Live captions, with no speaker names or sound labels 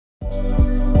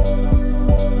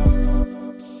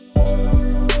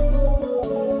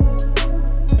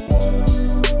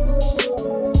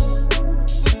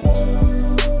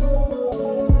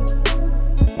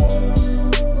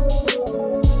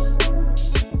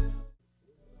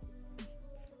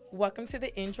Welcome to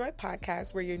the Enjoy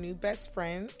Podcast, where your new best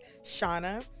friends,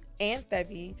 Shauna and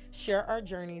Thevi, share our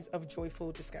journeys of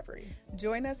joyful discovery.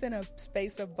 Join us in a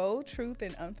space of bold truth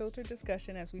and unfiltered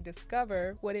discussion as we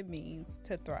discover what it means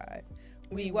to thrive.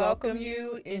 We welcome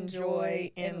you,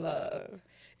 enjoy, and love.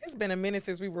 It's been a minute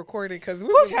since we recorded because we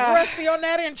was rusty on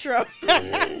that intro.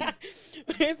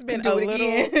 It's been a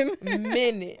little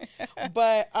minute.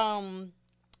 But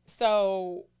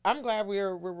so I'm glad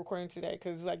we're recording today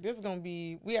because like this is gonna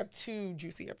be, we have 2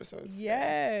 juicy episodes today.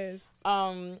 Yes.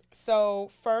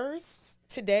 So first,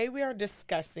 today we are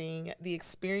discussing the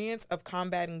experience of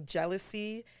combating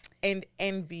jealousy and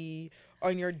envy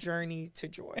on your journey to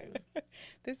joy.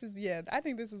 I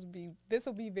think this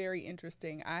will be very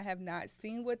interesting. I have not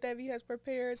seen what Thevi has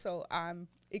prepared, so I'm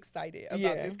excited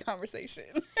about this conversation.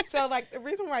 So like the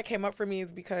reason why it came up for me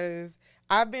is because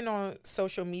I've been on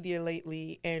social media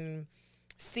lately and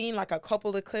seen like a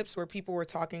couple of clips where people were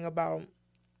talking about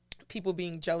people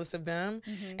being jealous of them.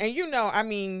 Mm-hmm. And you know, I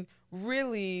mean,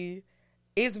 really,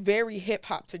 it's very hip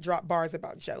hop to drop bars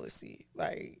about jealousy.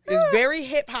 Like, it's very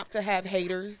hip hop to have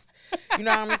haters. You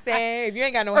know what I'm saying? If you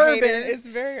ain't got no haters, it's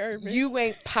very urban. You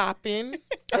ain't popping.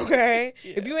 Okay?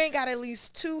 Yeah. If you ain't got at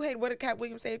least 2 what did Cat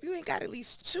Williams say? If you ain't got at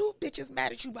least 2 bitches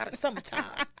mad at you by the summertime,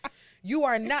 you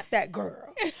are not that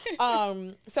girl.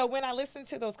 So when I listened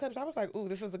to those clips, I was like, ooh,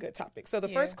 this is a good topic. So the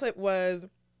first clip was,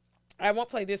 I won't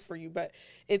play this for you, but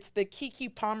it's the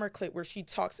Keke Palmer clip where she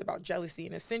talks about jealousy.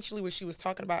 And essentially what she was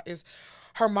talking about is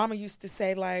her mama used to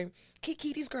say, like,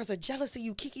 Keke, these girls are jealous of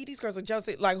you. Keke, these girls are jealous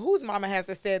of you. Like, whose mama has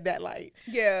said that? Like,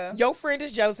 your friend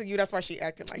is jealous of you. That's why she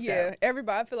acting like that. Yeah,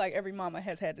 everybody. I feel like every mama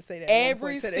has had to say that.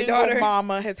 Every single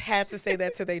mama has had to say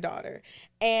that to their daughter.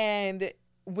 And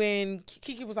when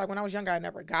Keke was like, when I was younger, I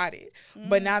never got it. Mm.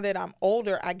 But now that I'm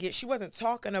older, I get, she wasn't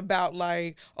talking about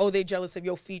like, oh, they jealous of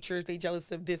your features. They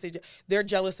jealous of this. They're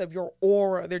jealous of your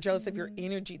aura. They're jealous of your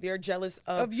energy. They're jealous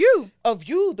of you,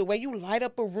 the way you light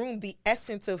up a room, the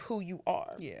essence of who you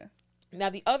are. Yeah. Now,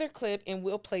 the other clip, and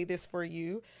we'll play this for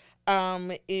you,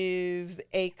 is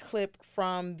a clip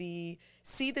from the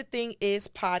See the Thing Is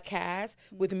podcast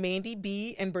with Mandy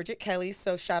B and Bridget Kelly.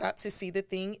 So shout out to See the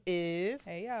Thing Is.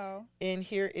 Hey, y'all. And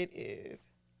here it is.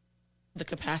 The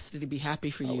capacity to be happy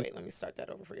for you. Oh, wait, let me start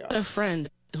that over for y'all. A friend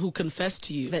who confessed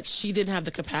to you that she didn't have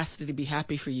the capacity to be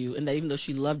happy for you, and that even though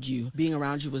she loved you, being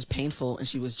around you was painful and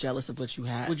she was jealous of what you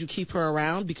had. Would you keep her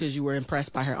around because you were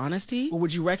impressed by her honesty? Or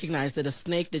would you recognize that a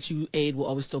snake that you ate will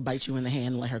always still bite you in the hand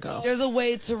and let her go? There's a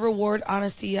way to reward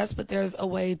honesty, yes, but there's a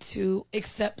way to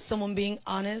accept someone being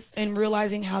honest and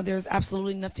realizing how there's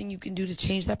absolutely nothing you can do to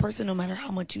change that person no matter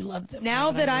how much you love them.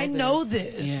 Now that I know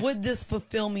this, would this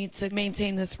fulfill me to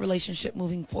maintain this relationship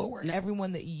moving forward?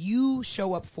 Everyone that you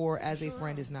show up for as a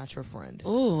friend is not your friend.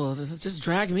 Oh, just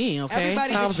drag me, okay?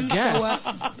 Everybody I that was a you guest.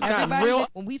 show up,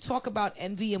 when we talk about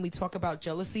envy and we talk about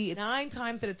jealousy, 9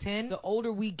 times out of 10, the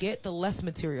older we get, the less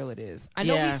material it is. I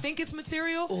know we think it's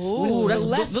material, Ooh, but the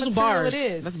less those material bars. it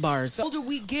is. That's bars. The older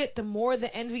we get, the more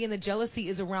the envy and the jealousy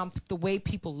is around the way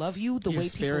people love you, the way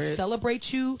people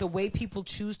celebrate you, the way people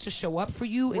choose to show up for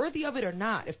you, worthy of it or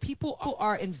not. If people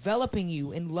are enveloping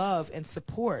you in love and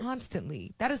support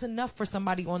constantly, that is enough for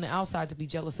somebody on the outside to be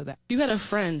jealous of that. You had a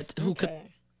friend who could...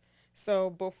 So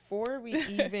before we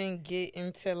even get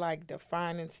into like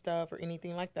defining stuff or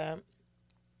anything like that,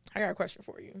 I got a question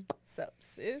for you. What's up,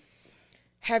 sis?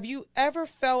 Have you ever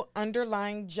felt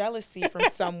underlying jealousy from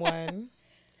someone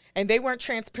and they weren't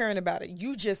transparent about it?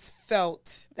 You just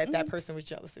felt that that person was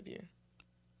jealous of you?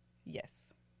 Yes.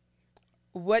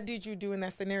 What did you do in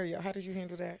that scenario? How did you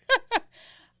handle that?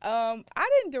 I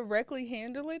didn't directly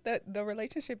handle it. The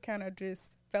relationship kind of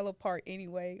just fell apart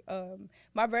anyway.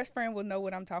 My best friend will know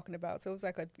what I'm talking about. So it was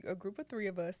like a group of 3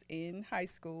 of us in high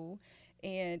school.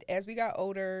 And as we got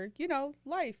older, you know,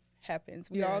 life happens.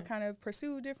 We all kind of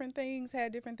pursued different things,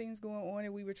 had different things going on,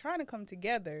 and we were trying to come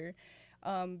together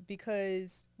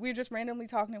because we were just randomly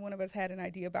talking, and one of us had an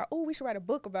idea about, oh, we should write a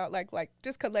book about like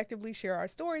just collectively share our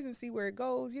stories and see where it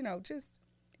goes, you know, just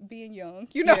being young.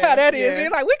 You know how that is. You're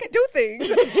like, we can do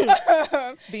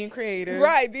things. Being creative.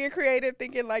 Right, being creative,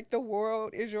 thinking like the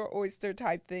world is your oyster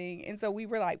type thing. And so we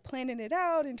were like planning it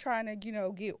out and trying to, you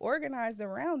know, get organized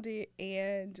around it.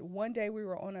 And one day we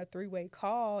were on a 3-way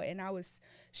call and I was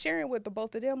sharing with the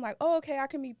both of them like, oh, okay, I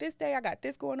can meet this day. I got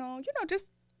this going on. You know, just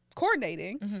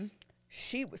coordinating. Mm-hmm.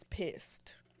 She was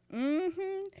pissed.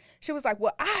 Mm-hmm. She was like,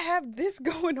 well, I have this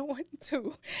going on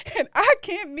too, and I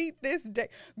can't meet this day.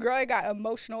 Girl, I got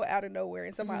emotional out of nowhere.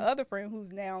 And so my other friend,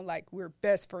 who's now like we're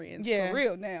best friends for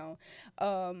real now,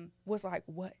 was like,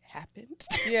 what happened?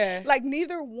 Yeah. Like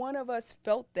neither one of us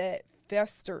felt that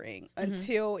festering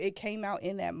until it came out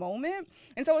in that moment.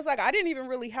 And so it's like I didn't even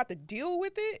really have to deal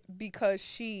with it because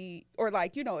she, or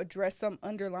like, you know, address some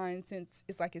underlying sense.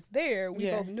 It's like it's there. We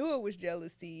both knew it was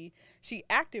jealousy. She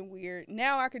acting weird.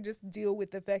 Now I could just deal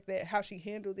with the fact that how she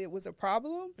handled it was a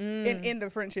problem and end the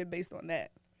friendship based on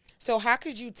that. So how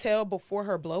could you tell before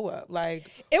her blow up? Like,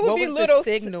 it would be little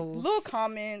signals, little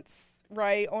comments,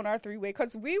 right, on our three-way,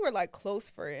 because we were like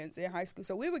close friends in high school,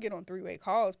 so we would get on three-way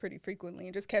calls pretty frequently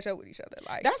and just catch up with each other.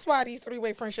 Like, that's why these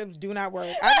three-way friendships do not work.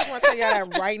 I just want to tell y'all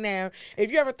that right now.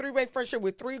 If you have a three-way friendship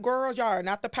with 3 girls, y'all are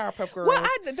not the Powerpuff Girls. Well,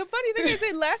 the funny thing is,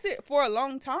 it lasted for a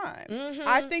long time.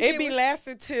 I think it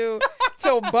lasted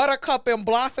till Buttercup and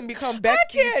Blossom become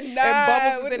besties, and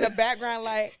Bubbles is in the background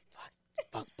like,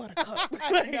 fuck Buttercup.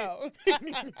 I know.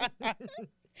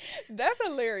 That's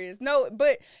hilarious. No,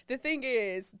 but the thing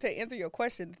is, to answer your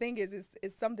question, the thing is,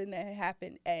 it's something that had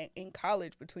happened in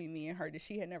college between me and her that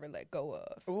she had never let go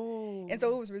of. Ooh. And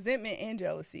so it was resentment and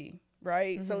jealousy,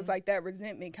 right? So it's like that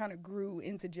resentment kind of grew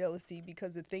into jealousy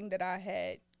because the thing that I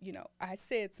had, you know, I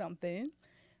said something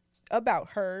about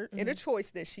her and a choice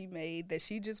that she made that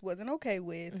she just wasn't okay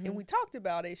with, and we talked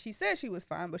about it. She said she was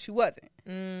fine, but she wasn't.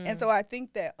 And so I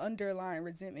think that underlying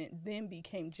resentment then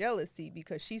became jealousy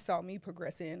because she saw me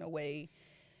progressing in a way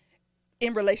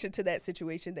in relation to that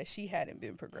situation that she hadn't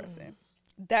been progressing.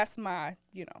 That's my,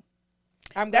 you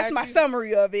know, that's my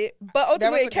summary of it. But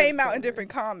ultimately it came out in different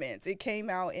comments. It came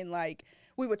out in like,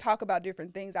 we would talk about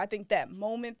different things. I think that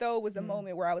moment, though, was the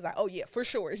moment where I was like, oh, yeah, for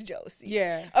sure, it's jealousy.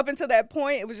 Yeah. Up until that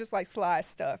point, it was just like sly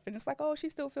stuff. And it's like, oh, she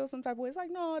still feels some type of way. It's like,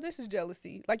 no, this is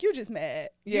jealousy. Like, you're just mad.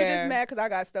 Yeah. You're just mad because I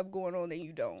got stuff going on that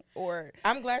you don't. Or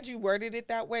I'm glad you worded it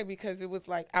that way because it was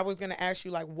like, I was going to ask you,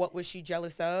 like, what was she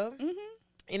jealous of?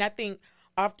 And I think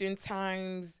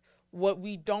oftentimes what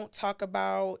we don't talk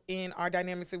about in our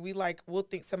dynamics, that we'll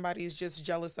think somebody is just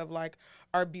jealous of like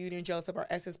our beauty and jealous of our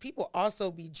essence. People also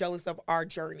be jealous of our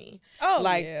journey. Oh,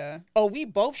 like, yeah. Oh, we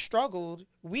both struggled.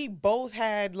 We both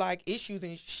had like issues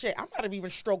and shit. I might have even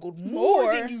struggled more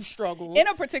than you struggled. In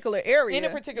a particular area.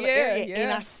 Yeah.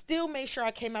 And I still made sure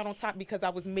I came out on top because I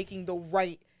was making the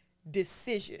right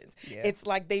decisions. It's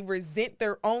like they resent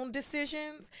their own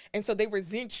decisions, and so they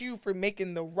resent you for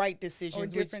making the right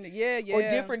decisions, or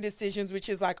different decisions, which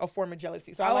is like a form of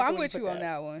jealousy. So I'm with you on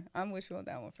that one. I'm with you on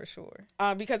that one for sure.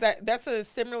 Because that's a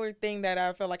similar thing that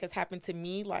I feel like has happened to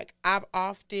me. Like I've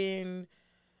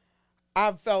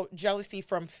felt jealousy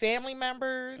from family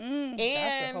members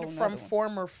and from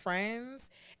former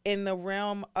friends in the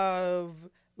realm of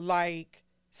like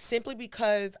simply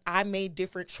because I made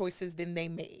different choices than they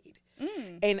made.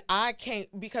 And I can't,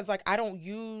 because like I don't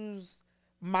use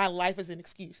my life as an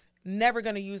excuse. Never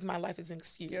going to use my life as an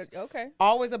excuse. Okay.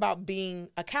 Always about being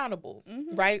accountable,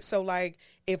 right? So like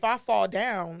if I fall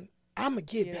down, I'm going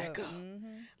to get back up.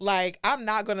 Like I'm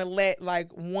not going to let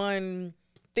like one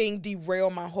thing derail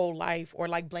my whole life or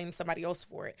like blame somebody else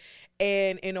for it.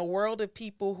 And in a world of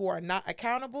people who are not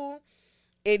accountable,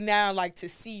 it now like to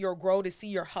see your growth, to see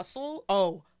your hustle.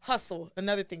 Oh, hustle.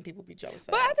 Another thing people be jealous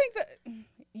of. But I think that,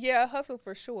 hustle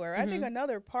for sure. I think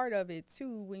another part of it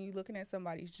too, when you're looking at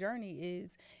somebody's journey,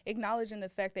 is acknowledging the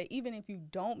fact that even if you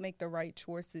don't make the right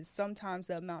choices, sometimes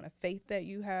the amount of faith that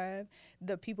you have,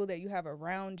 the people that you have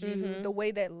around you, the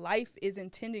way that life is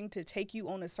intending to take you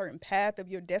on a certain path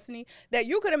of your destiny, that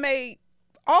you could have made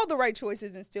all the right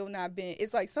choices and still not been.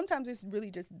 It's like sometimes it's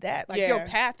really just that. Like your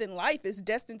path in life is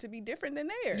destined to be different than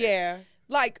theirs. Yeah.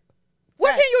 Like,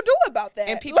 what can you do about that?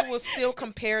 And people will still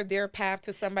compare their path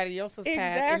to somebody else's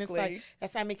path. And it's like,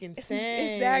 that's not making sense.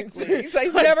 Exactly. It's like,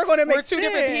 it's never going to make sense. We're two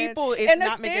different people. It's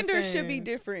not making sense. And the standards should be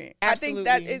different. Absolutely.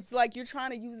 I think that it's like you're trying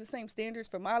to use the same standards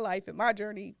for my life and my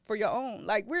journey for your own.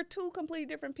 Like, we're two completely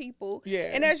different people.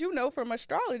 Yeah. And as you know from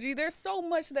astrology, there's so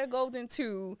much that goes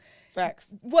into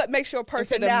facts. What makes your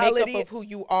personality. The makeup of who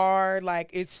you are. Like,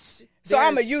 it's... So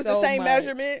I'm going to use the same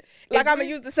measurement? Like, I'm going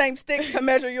to use the same stick to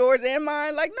measure yours and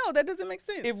mine? Like, no, that doesn't make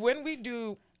sense.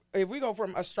 If we go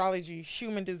from astrology,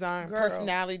 human design,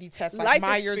 personality tests, like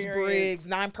Myers-Briggs,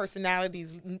 9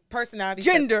 personalities,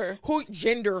 gender,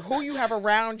 tests, who you have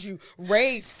around you,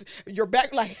 race, your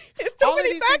back, like it's too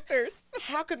many factors. Things,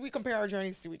 how could we compare our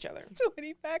journeys to each other? It's too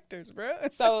many factors, bro.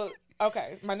 So,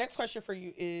 okay, my next question for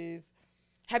you is: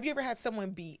 have you ever had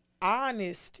someone be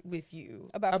honest with you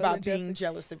about being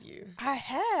jealous of you? I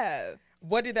have.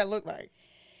 What did that look like?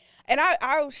 And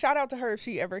I'll shout out to her if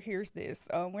she ever hears this.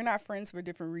 We're not friends for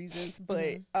different reasons,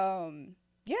 but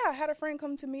I had a friend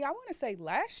come to me, I want to say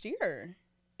last year.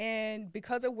 And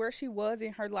because of where she was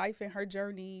in her life and her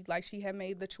journey, like she had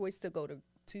made the choice to go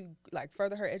to like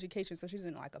further her education. So she's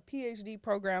in like a PhD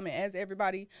program, and as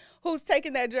everybody who's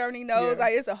taken that journey knows,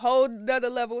 like it's a whole nother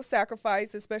level of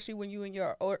sacrifice, especially when you in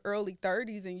your early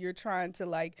 30s and you're trying to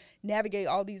like navigate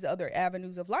all these other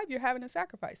avenues of life. You're having to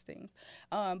sacrifice things.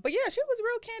 But yeah, she was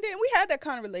real candid, and we had that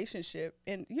kind of relationship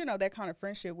and, you know, that kind of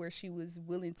friendship where she was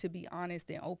willing to be honest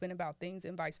and open about things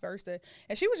and vice versa.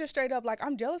 And she was just straight up like,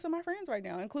 I'm jealous of my friends right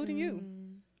now, including you.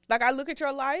 Like, I look at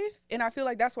your life and I feel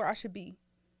like that's where I should be.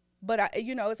 But I,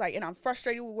 you know, it's like, and I'm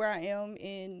frustrated with where I am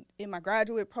in my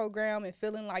graduate program and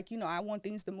feeling like, you know, I want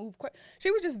things to move quick.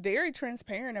 She was just very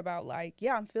transparent about like,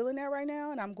 yeah, I'm feeling that right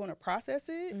now and I'm going to process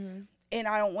it. And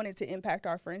I don't want it to impact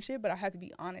our friendship, but I have to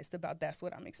be honest about that's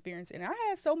what I'm experiencing. And I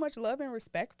had so much love and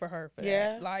respect for her for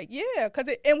that. Like, yeah,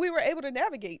 and we were able to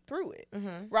navigate through it,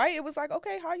 right? It was like,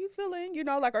 okay, how you feeling? You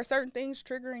know, like, are certain things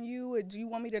triggering you? Or do you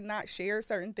want me to not share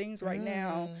certain things right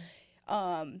now?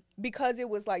 Because it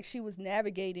was like she was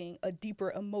navigating a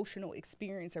deeper emotional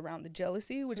experience around the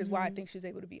jealousy, which is why I think she's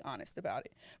able to be honest about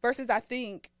it. Versus, I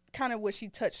think, kind of what she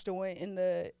touched on in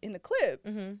the clip.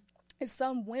 Is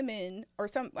some women, or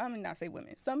some, I mean, not say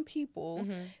women, some people,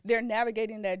 they're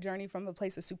navigating that journey from a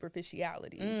place of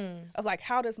superficiality, of like,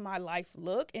 how does my life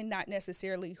look, and not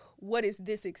necessarily what is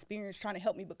this experience trying to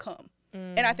help me become.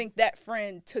 And I think that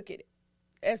friend took it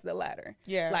as the latter.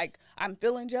 Like, I'm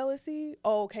feeling jealousy.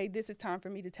 Oh, okay, this is time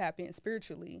for me to tap in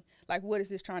spiritually. Like, what is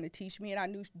this trying to teach me? And I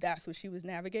knew that's what she was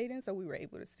navigating, so we were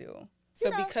able to still.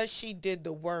 So because she did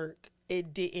the work,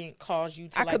 it didn't cause you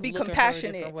to I could be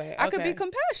compassionate. I could be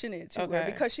compassionate to her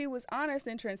because she was honest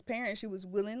and transparent. She was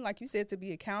willing, like you said, to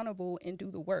be accountable and do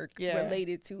the work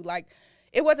related to, like,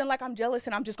 it wasn't like I'm jealous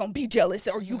and I'm just going to be jealous,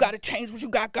 or you got to change what you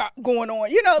got going on.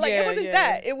 You know, like, it wasn't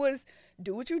that. It was,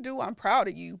 do what you do. I'm proud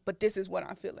of you, but this is what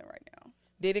I'm feeling right now.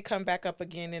 Did it come back up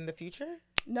again in the future?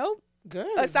 Nope.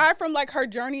 Good. Aside from like her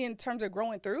journey in terms of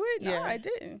growing through it, no, I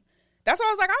didn't. That's why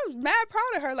I was like, I was mad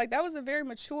proud of her. Like, that was a very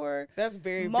mature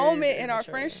moment in our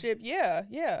friendship. Yeah,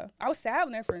 yeah. I was sad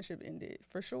when that friendship ended,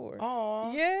 for sure.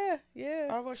 Oh. Yeah, yeah.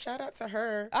 Oh, well, shout out to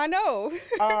her. I know.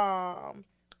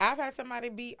 I've had somebody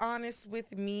be honest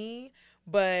with me,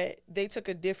 but they took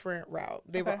a different route.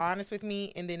 They were honest with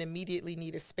me and then immediately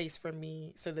needed space from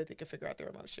me so that they could figure out their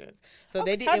emotions. So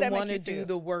they didn't want to do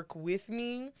the work with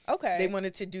me. Okay. They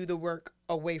wanted to do the work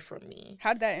away from me.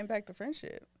 How did that impact the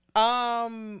friendship?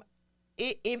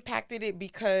 It impacted it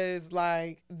because,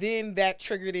 like, then that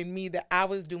triggered in me that I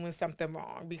was doing something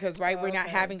wrong because, we're not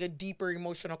having a deeper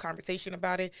emotional conversation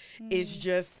about it. It's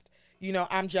just, you know,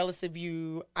 I'm jealous of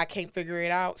you. I can't figure it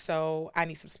out, so I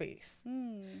need some space,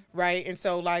 right? And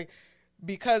so, like,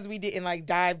 because we didn't, like,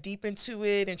 dive deep into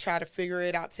it and try to figure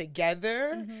it out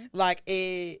together, like,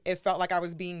 it felt like I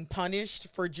was being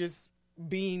punished for just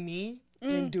being me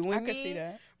and doing me. I can see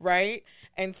that. Right?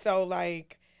 And so,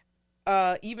 like,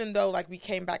 even though, like, we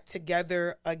came back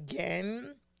together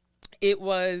again, it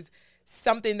was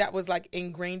something that was, like,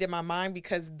 ingrained in my mind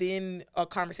because then a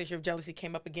conversation of jealousy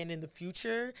came up again in the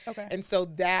future. Okay. And so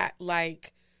that,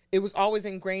 like, it was always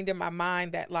ingrained in my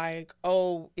mind that, like,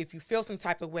 oh, if you feel some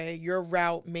type of way, your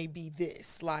route may be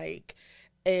this, like,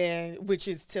 and which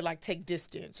is to, like, take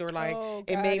distance, or, like,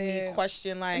 it made me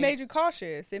question, like, it made you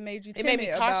cautious. It made you timid. It made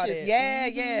me cautious. Yeah,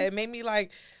 yeah. It made me,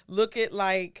 like, look at,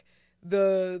 like,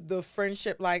 the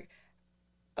friendship, like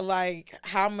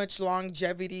how much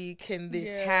longevity can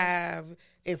this have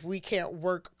if we can't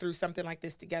work through something like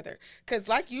this together? Because,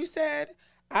 like you said,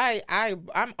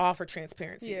 I'm all for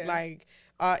transparency. Like,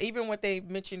 even what they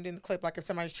mentioned in the clip, like, if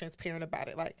somebody's transparent about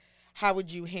it, like, how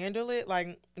would you handle it?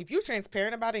 Like, if you're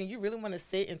transparent about it and you really want to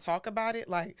sit and talk about it,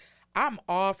 like, I'm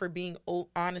all for being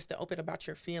honest and open about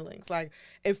your feelings, like,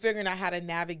 and figuring out how to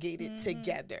navigate it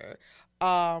together.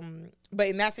 But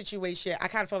in that situation, I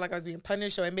kind of felt like I was being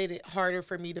punished, so it made it harder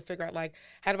for me to figure out, like,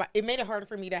 it made it harder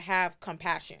for me to have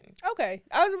compassion. Okay.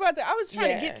 I was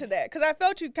trying to get to that because I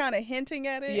felt you kind of hinting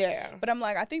at it. Yeah. But I'm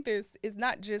like, I think it's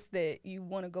not just that you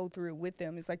want to go through it with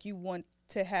them. It's like you want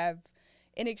to have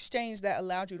an exchange that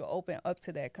allowed you to open up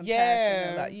to that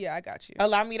compassion. Yeah, I got you.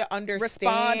 Allow me to understand.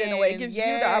 Respond in a way. It gives you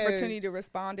the opportunity to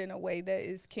respond in a way that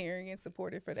is caring and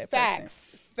supportive for that person.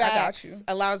 Facts. I got you.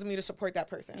 Allows me to support that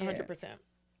person, 100%.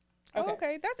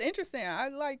 Okay. That's interesting. I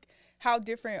like how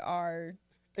different our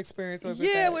experience was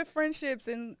with friendships.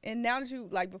 And now that you,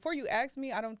 like, before you asked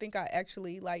me, I don't think I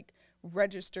actually, like,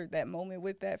 registered that moment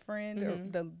with that friend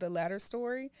or the latter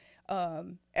story.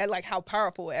 And, like, how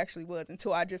powerful it actually was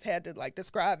until I just had to, like,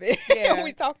 describe it when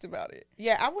we talked about it.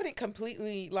 Yeah, I wouldn't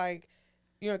completely, like,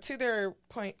 you know, to their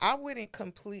point, I wouldn't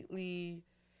completely,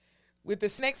 with the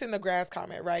snakes in the grass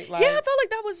comment, right? Like, yeah, I felt like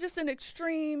that was just an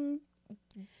extreme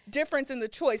difference in the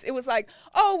choice. It was like,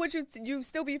 oh, would you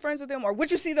still be friends with them, or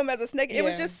would you see them as a snake? It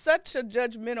was just such a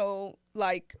judgmental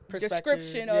like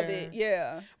description of it.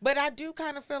 Yeah. But I do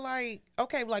kind of feel like,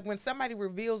 okay, like when somebody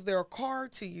reveals their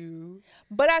card to you.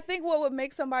 But I think what would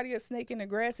make somebody a snake in the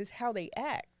grass is how they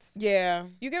act. Yeah.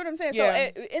 You get what I'm saying?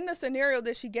 Yeah. So in the scenario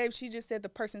that she gave, she just said the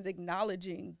person's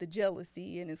acknowledging the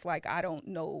jealousy, and it's like, I don't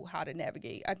know how to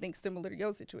navigate. I think similar to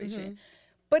your situation.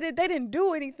 But they didn't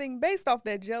do anything based off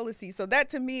that jealousy. So that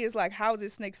to me is like, how is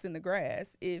it snakes in the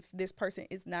grass if this person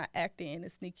is not acting in a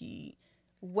sneaky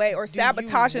way or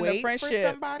sabotaging the friendship? For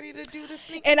somebody to do the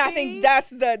sneaky and thing? I think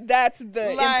that's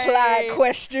the like, implied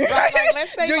question. Right? Like,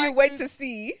 let's say, do like, you wait to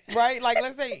see? Right? Like,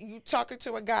 let's say you talking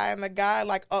to a guy and the guy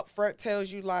like up front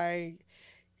tells you like,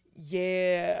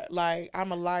 yeah, like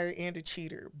I'm a liar and a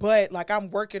cheater, but like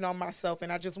I'm working on myself and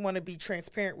I just want to be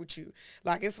transparent with you.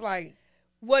 Like, it's like,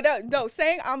 well, no,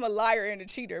 saying I'm a liar and a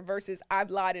cheater versus I've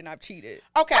lied and I've cheated.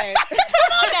 Okay. Come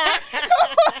on now.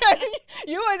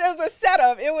 It was a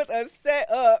setup. It was a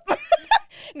setup.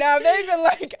 Now, if they've been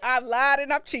like, I've lied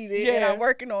and I've cheated and I'm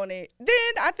working on it, then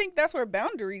I think that's where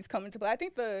boundaries come into play. I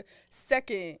think the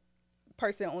second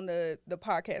person on the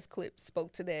podcast clip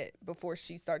spoke to that before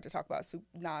she started to talk about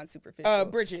non-superficial.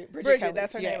 Bridget Kelly.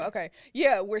 That's her name. Okay.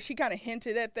 Yeah, where she kind of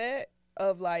hinted at that.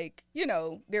 Of like, you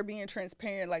know, they're being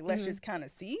transparent, like let's just kind of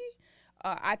see.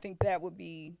 I think that would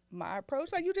be my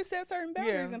approach. Like, you just set certain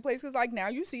boundaries in place, because like now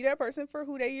you see that person for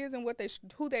who they is and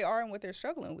who they are and what they're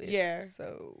struggling with. Yeah.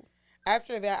 So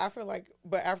after that, I feel like,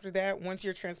 but after that, once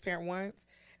you're transparent once,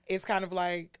 it's kind of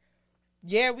like,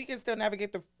 yeah, we can still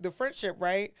navigate the friendship,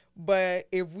 right? But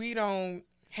if we don't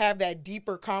have that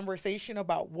deeper conversation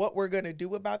about what we're going to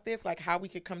do about this, like how we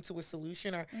could come to a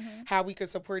solution or how we could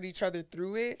support each other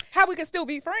through it. How we can still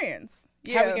be friends.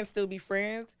 How we can still be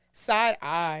friends. Side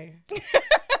eye.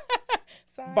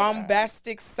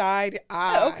 Bombastic side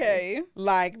eye. Okay.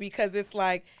 Like, because it's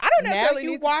like, I don't necessarily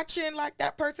now you watching like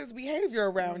that person's behavior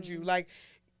around you. Like,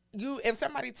 if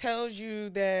somebody tells you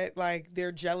that like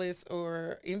they're jealous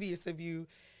or envious of you,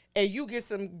 and you get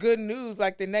some good news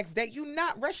like the next day, you're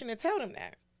not rushing to tell them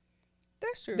that.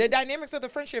 That's true. The dynamics of the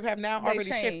friendship have now already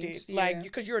shifted. Yeah. Like,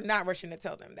 because you're not rushing to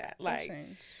tell them that. Like,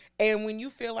 and when you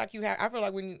feel like you have, I feel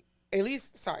like when, at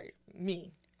least,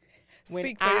 me.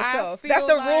 Speak for yourself. That's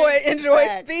the rule. Enjoy.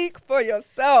 Speak for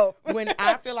yourself. When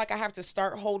I feel like I have to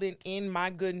start holding in my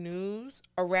good news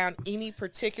around any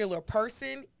particular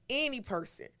person,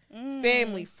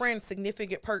 family, friend,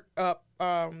 significant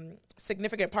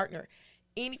partner,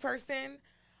 any person,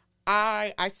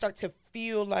 I start to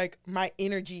feel like my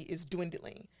energy is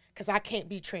dwindling because I can't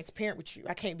be transparent with you.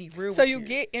 I can't be real with you. So you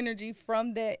get energy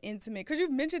from that intimate, because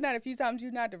you've mentioned that a few times.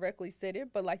 You've not directly said it,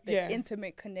 but like the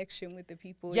intimate connection with the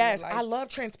people. Yes, I love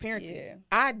transparency. Yeah.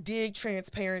 I dig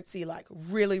transparency like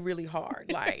really, really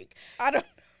hard. Like, I don't.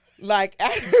 Like,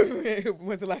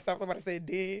 when's the last time somebody said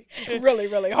dig? Really,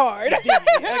 really hard. Dig,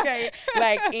 okay.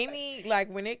 Like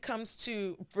when it comes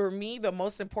to, for me, the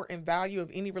most important value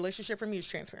of any relationship for me is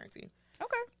transparency.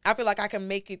 Okay. I feel like I can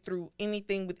make it through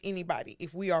anything with anybody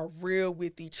if we are real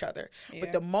with each other. Yeah.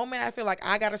 But the moment I feel like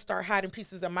I got to start hiding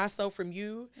pieces of myself from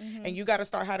you, and you got to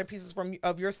start hiding pieces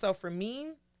of yourself from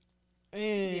me,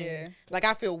 like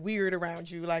I feel weird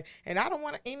around you. Like, and I don't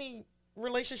want any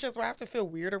relationships where I have to feel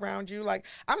weird around you. Like,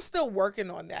 I'm still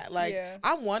working on that. Like,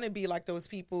 I want to be like those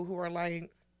people who are like,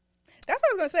 that's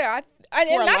what I was gonna say. I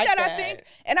think,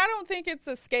 and I don't think it's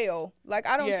a scale. Like,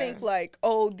 I don't think like,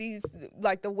 oh, these,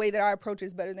 like the way that I approach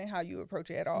is better than how you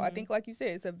approach it at all. I think, like you said,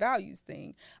 it's a values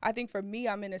thing. I think for me,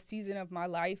 I'm in a season of my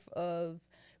life of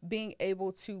being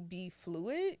able to be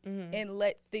fluid and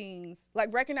let things,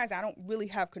 like, recognize I don't really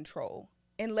have control.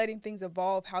 And letting things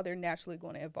evolve how they're naturally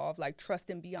going to evolve, like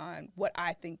trusting beyond what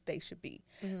I think they should be.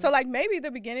 So like maybe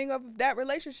the beginning of that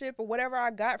relationship or whatever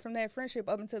I got from that friendship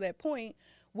up until that point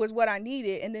was what I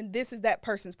needed. And then this is that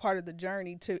person's part of the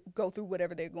journey to go through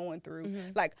whatever they're going through.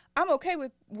 Like, I'm okay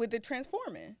with it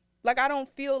transforming. Like, I don't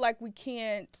feel like we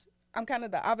can't. I'm kind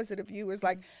of the opposite of you. It's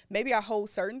like maybe I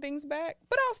hold certain things back,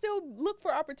 but I'll still look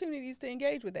for opportunities to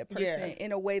engage with that person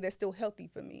in a way that's still healthy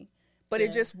for me. But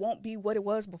it just won't be what it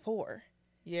was before.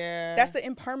 Yeah. That's the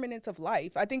impermanence of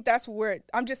life. I think that's where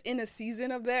I'm just in a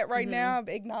season of that right now, of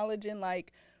acknowledging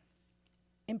like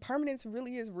impermanence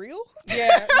really is real.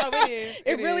 Yeah, no, it is.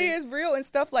 It really is real. And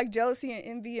stuff like jealousy and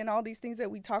envy and all these things that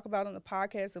we talk about on the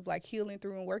podcast of like healing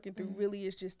through and working through really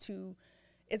is just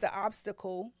it's an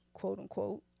obstacle, quote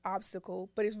unquote,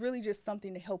 obstacle, but it's really just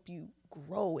something to help you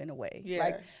grow in a way. Yeah.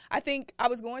 Like, I think I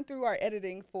was going through our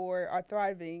editing for our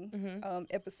Thriving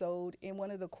episode, and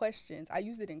one of the questions, I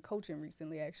used it in coaching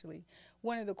recently actually,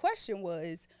 one of the question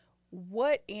was,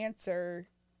 what answer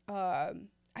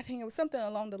I think it was something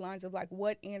along the lines of like,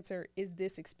 what question is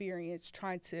this experience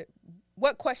trying to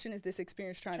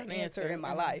answer in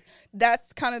my life?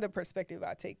 That's kind of the perspective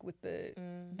I take with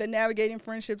the navigating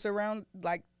friendships around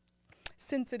like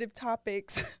sensitive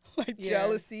topics like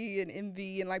jealousy and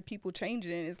envy and like people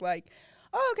changing. It's like,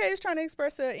 oh, okay, it's trying to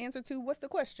express an answer to what's the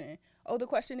question? Oh, the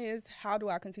question is, how do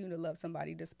I continue to love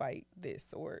somebody despite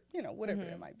this, or, you know, whatever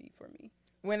it might be for me.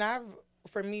 When I've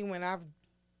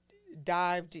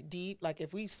dived deep, like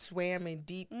if we swam in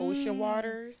deep ocean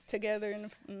waters together,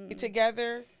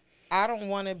 I don't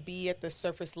want to be at the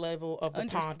surface level of the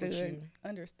pond with you.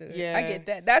 Understood. Yeah, I get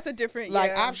that. That's a different.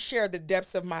 Like I've shared the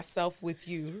depths of myself with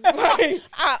you. Like,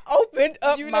 I opened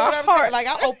up you know my what I'm heart. saying? Like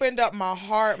I opened up my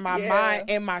heart, my mind,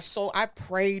 and my soul. I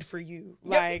prayed for you.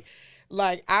 Like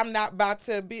I'm not about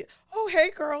to be. Oh, hey,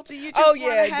 girl, do you just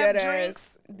want to have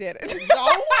drinks? Did it? No,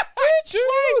 bitch.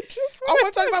 I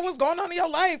want to talk about what's going on in your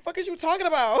life. Fuck is you talking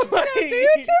about? Like, do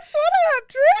you just want to have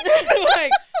drinks?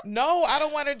 Like, no, I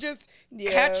don't want to just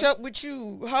catch up with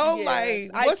you, ho. Yeah.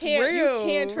 What's real? You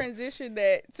can't transition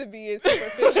that to be as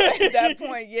superficial at that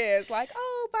point. Yeah, it's like,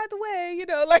 oh, by the way, you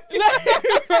know, like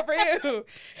for real.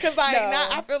 Because now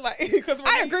I feel like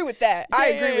I agree with that.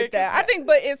 I agree with that. I think,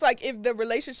 but it's like if the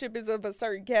relationship is of a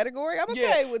certain category, I'm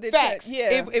okay with it. Facts.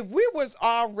 Yeah. If we was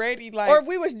already like, or if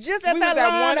we was just at that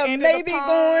line of maybe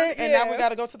going, and now we got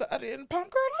to go to the other end of the pond,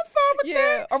 girl, I'm fine with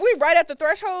that. Are we right at the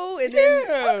threshold? And then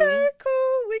okay,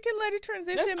 cool, we can let it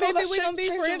transition. That's cool. Maybe we're gonna be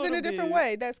friends in a different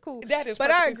way. That's cool. That is. But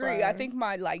I agree. Fine. I think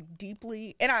my like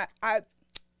deeply, and I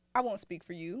won't speak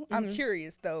for you. I'm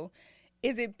curious though.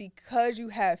 Is it because you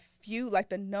have few, like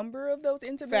the number of those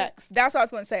intimate? Facts. That's what I was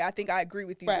going to say. I think I agree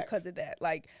with you Facts. because of that.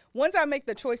 Like once I make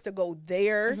the choice to go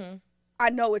there,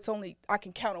 I know it's only, I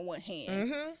can count on one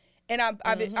hand. And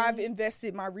I've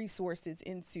invested my resources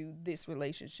into this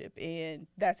relationship, and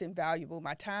that's invaluable.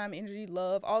 My time, energy,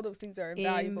 love, all those things are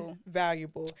invaluable.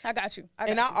 I got you.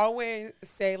 I always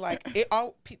say, like, it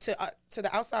all to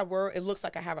the outside world, it looks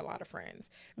like I have a lot of friends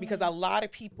because a lot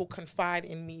of people confide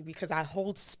in me because I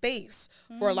hold space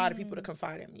for a lot of people to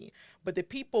confide in me. But the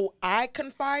people I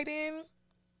confide in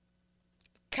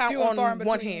count on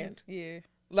one hand. Yeah.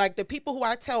 Like the people who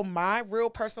I tell my real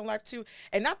personal life to,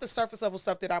 and not the surface level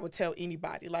stuff that I would tell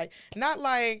anybody. Like, not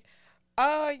like,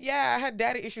 yeah, I had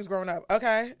daddy issues growing up.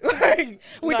 Okay.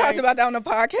 We talked about that on the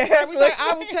podcast.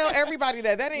 I will tell everybody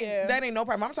that ain't no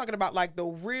problem. I'm talking about like the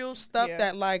real stuff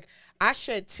that like I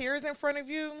shed tears in front of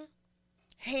you.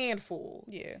 Handful.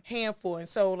 And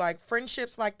so like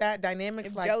friendships like that,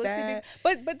 dynamics like that.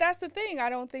 But that's the thing. I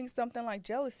don't think something like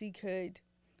jealousy could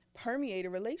permeate a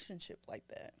relationship like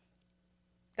that.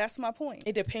 That's my point.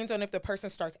 It depends on if the person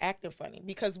starts acting funny,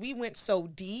 because we went so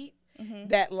deep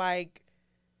that like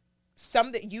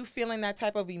you feeling that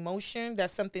type of emotion,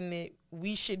 that's something that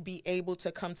we should be able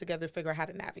to come together, figure out how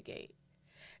to navigate.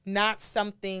 Not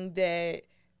something that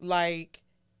like,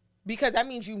 because that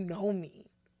means you know me.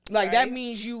 Like, that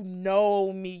means you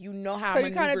know me. You know how I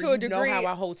maneuver. You know how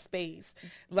I hold space.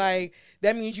 Like,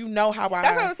 that means you know how I...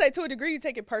 That's what I would say. To a degree, you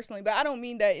take it personally. But I don't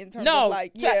mean that in terms of,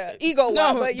 like, ego.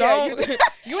 No, but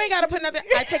you ain't got to put nothing...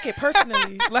 I take it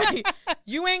personally. Like,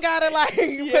 you ain't got to, like,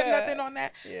 put nothing on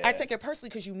that. Yeah. I take it personally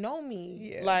because you know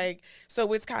me. Yeah. Like,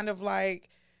 so it's kind of like,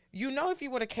 you know, if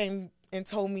you would have came... and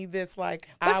told me this, like,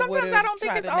 but sometimes I don't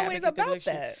think it's always about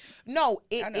that. No,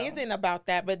 it isn't about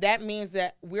that, but that means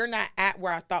that we're not at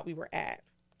where I thought we were at.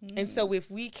 And so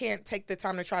if we can't take the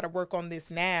time to try to work on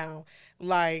this now,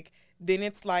 like, then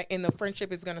it's like, and the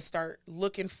friendship is going to start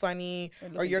looking funny,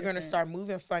 or you're going to start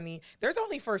moving funny. There's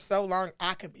only for so long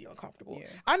I can be uncomfortable. Yeah.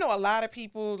 I know a lot of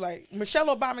people, like Michelle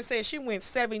Obama said she went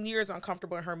 7 years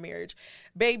uncomfortable in her marriage.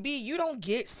 Baby, you don't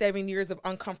get 7 years of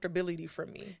uncomfortability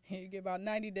from me. You get about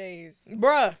 90 days.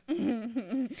 Bruh.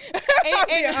 and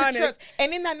honest.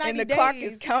 And in that 90 days, and the clock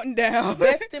is counting down.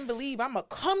 Best and believe I'm going to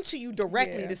come to you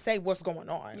directly to say what's going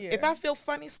on. Yeah. If I feel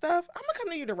funny stuff, I'm going to come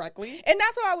to you directly. And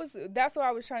that's what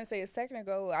I was trying to say a second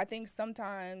ago. I think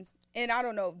sometimes, and I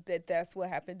don't know that that's what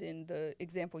happened in the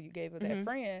example you gave of that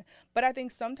friend, but I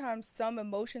think sometimes some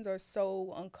emotions are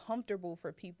so uncomfortable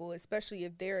for people, especially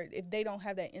if they don't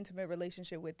have that intimate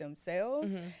relationship with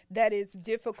themselves, that it's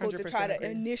difficult to try to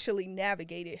initially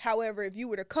navigate it. However, if you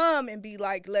were to come and be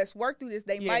like, let's work through this,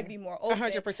 they might be more open.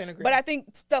 100% agree. But I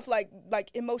think stuff like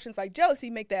emotions like jealousy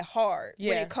make that hard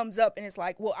when it comes up, and it's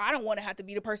like, well, I don't want to have to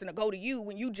be the person to go to you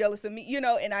when you jealous of me, you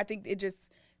know. And I think it just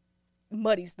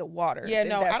muddies the water. Yeah,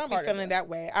 no, I don't be feeling that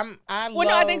way.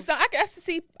 I think so.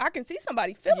 I can see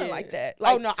somebody feeling like that.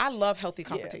 Like, oh no, I love healthy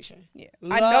confrontation. Yeah.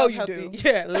 I know you healthy, do.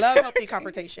 Yeah, love healthy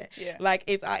confrontation. Yeah. Like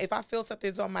if I feel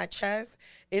something's on my chest,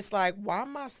 it's like, why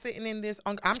am I sitting in this?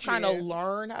 I'm trying to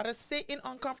learn how to sit in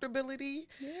uncomfortability.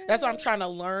 Yeah. That's what I'm trying to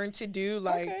learn to do.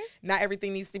 Like, not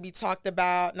everything needs to be talked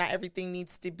about. Not everything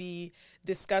needs to be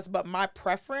discussed. But my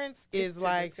preference is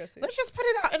like, let's just put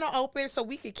it out in the open so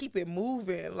we can keep it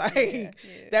moving. Like,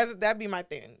 that'd be my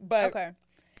thing. But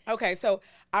okay. So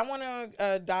I want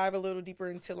to dive a little deeper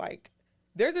into like,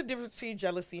 there's a difference between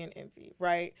jealousy and envy,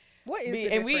 right? What is the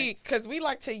difference? Because we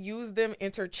like to use them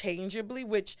interchangeably,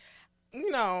 which, you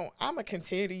know, I'm going to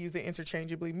continue to use it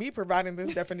interchangeably. Me providing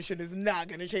this definition is not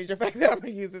going to change the fact that I'm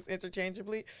going to use this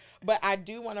interchangeably. But I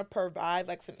do want to provide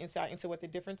like some insight into what the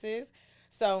difference is.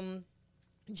 So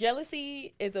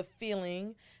jealousy is a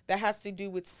feeling that has to do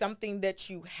with something that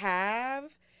you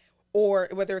have, or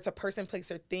whether it's a person, place,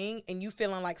 or thing, and you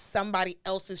feeling like somebody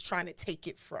else is trying to take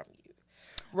it from you.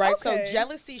 Right. Okay. So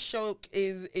jealousy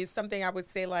is something I would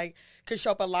say like could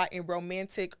show up a lot in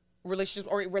romantic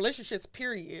relationships or relationships,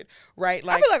 period. Right.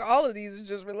 Like, I feel like all of these are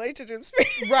just relationships.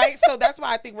 Right. So that's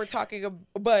why I think we're talking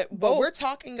but we're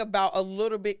talking about a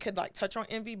little bit could like touch on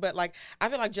envy, but like I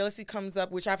feel like jealousy comes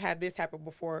up, which I've had this happen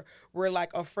before, where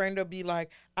like a friend will be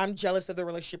like, I'm jealous of the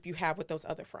relationship you have with those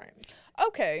other friends.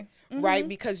 Okay. Mm-hmm. Right?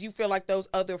 Because you feel like those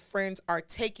other friends are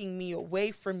taking me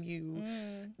away from you.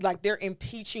 Like they're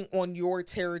impeaching on your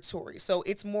territory. So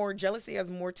it's more, jealousy has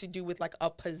more to do with like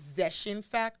a possession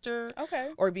factor.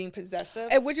 Okay. Or being possessive.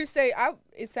 And would you say,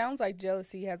 it sounds like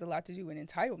jealousy has a lot to do with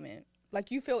entitlement. Like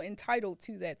you feel entitled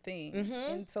to that thing.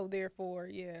 Mm-hmm. And so therefore,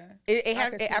 It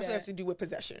absolutely has to do with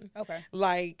possession. Okay.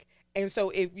 Like, and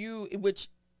so which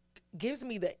gives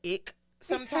me the ick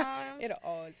sometimes. It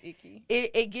always icky.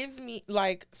 It gives me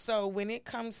like, so when it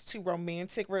comes to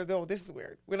romantic, this is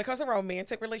weird. When it comes to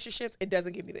romantic relationships, it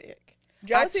doesn't give me the ick.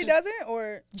 Jealousy doesn't,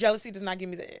 or jealousy does not give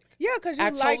me the ick. Yeah, because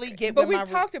you totally get. But we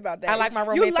talked about that. I like my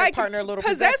romantic partner a little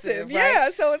possessive. Right? Yeah,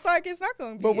 so it's like it's not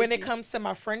going to be. But when it comes to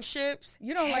my friendships,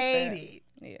 you don't hate like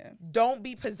that. it. Yeah. Don't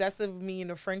be possessive of me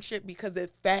in a friendship, because the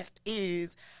fact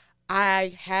is,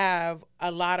 I have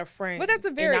a lot of friends. But that's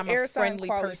a very air sign friendly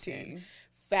quality. person.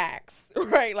 Facts,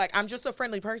 right? Like I'm just a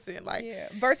friendly person. Like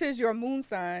versus your moon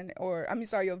sign,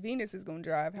 your Venus is gonna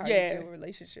drive how you deal with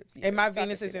relationships. And my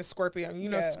Venus is in Scorpio. You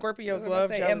know, Scorpios love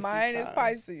jealousy. And mine is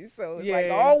Pisces, so it's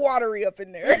like all watery up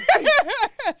in there.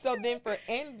 So then for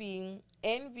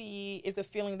envy is a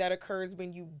feeling that occurs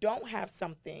when you don't have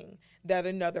something that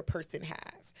another person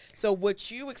has. So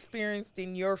what you experienced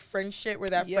in your friendship, where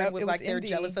that friend was like they're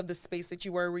jealous of the space that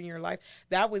you were in your life,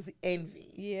 that was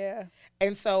envy. Yeah.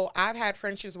 And so I've had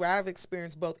friendships where I've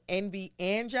experienced both envy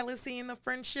and jealousy in the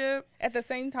friendship. At the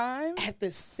same time? At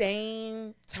the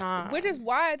same time. Which is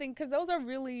why I think, because those are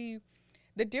really...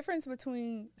 The difference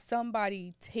between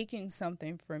somebody taking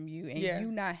something from you and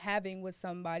you not having what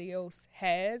somebody else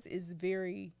has is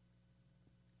very,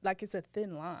 like, it's a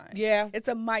thin line. Yeah. It's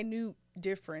a minute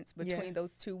difference between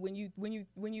those two. When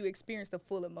you experience the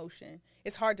full emotion,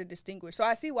 it's hard to distinguish. So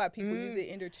I see why people use it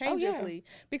interchangeably,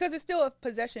 because it's still a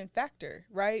possession factor,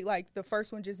 right? Like the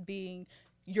first one just being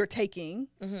you're taking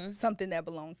something that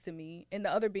belongs to me, and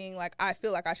the other being like, I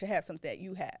feel like I should have something that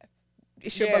you have.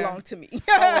 It should belong to me. In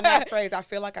that phrase, I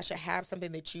feel like I should have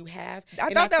something that you have. I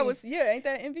thought that was, ain't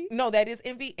that envy? No, that is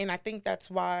envy. And I think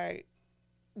that's why,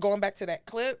 going back to that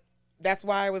clip, that's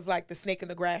why it was like the snake in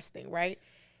the grass thing, right?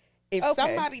 If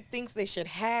somebody thinks they should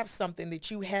have something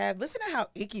that you have, listen to how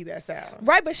icky that sounds.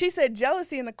 Right, but she said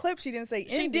jealousy in the clip. She didn't say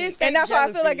envy. She did say and that's jealousy. why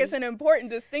I feel like it's an important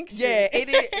distinction. Yeah, it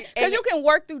is. Because you can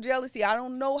work through jealousy. I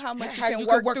don't know how much you can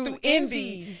work through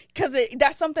envy. Because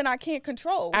that's something I can't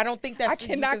control. I don't think that's... I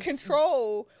cannot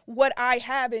control what I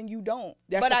have and you don't.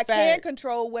 But I can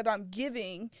control whether I'm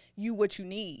giving you what you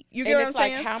need. You get what I'm saying?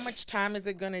 And it's like, how much time is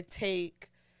it going to take...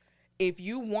 If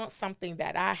you want something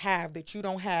that I have that you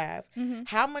don't have,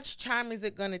 how much time is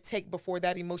it going to take before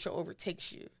that emotion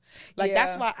overtakes you? Like,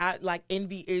 that's why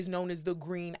envy is known as the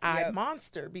green-eyed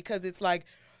monster, because it's like,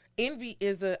 I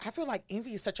feel like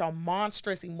envy is such a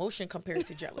monstrous emotion compared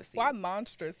to jealousy. Why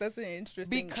monstrous? That's an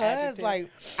interesting Because, adjective.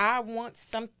 like, I want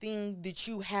something that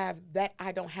you have that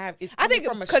I don't have. It's I think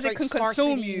from a because straight it can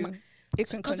consume you.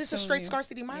 Because it's a straight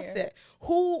scarcity mindset. Yeah.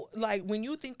 Who, like, when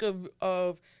you think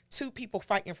of two people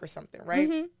fighting for something,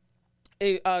 right?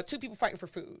 Two people fighting for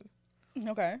food.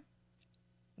 Okay.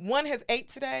 One has ate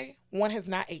today. One has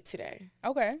not ate today.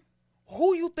 Okay.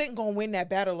 Who you think gonna win that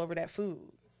battle over that food?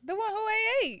 The one who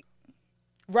ate.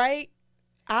 Right?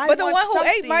 But the one who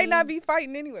ate might not be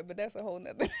fighting anyway, but that's a whole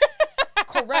nother.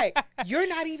 Correct. You're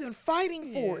not even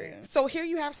fighting for it. So here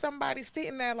you have somebody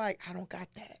sitting there like, I don't got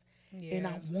that. And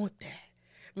I want that.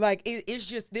 Like, it's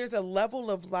just, there's a level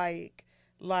of like,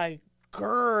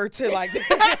 grr to like.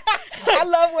 I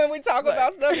love when we talk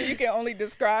about stuff and you can only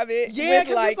describe it. Yeah,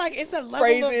 with it's a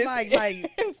level of like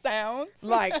and sounds,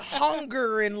 like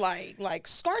hunger and like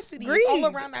scarcity. Greed. It's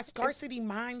all around that scarcity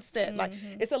mindset. Like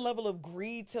it's a level of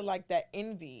greed to like that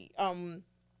envy.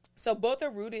 So both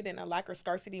are rooted in a lack or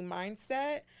scarcity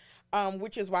mindset.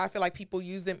 Which is why I feel like people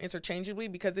use them interchangeably,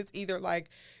 because it's either like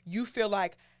you feel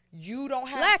like you don't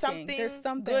have something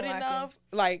good enough,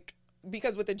 like,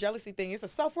 because with the jealousy thing, it's a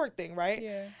self-worth thing, right?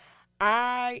 Yeah.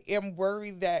 I am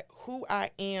worried that who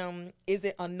I am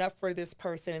isn't enough for this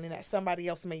person and that somebody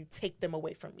else may take them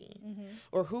away from me.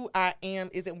 Or who I am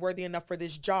isn't worthy enough for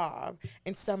this job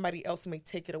and somebody else may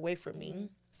take it away from me.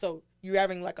 So you're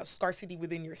having like a scarcity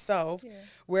within yourself,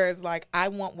 whereas like I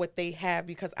want what they have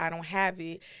because I don't have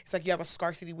it. It's like you have a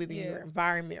scarcity within your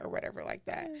environment or whatever like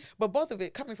that. But both of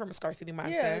it coming from a scarcity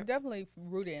mindset. Yeah, definitely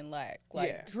rooted in lack,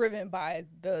 like driven by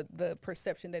the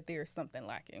perception that there's something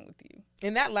lacking with you.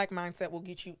 And that lack mindset will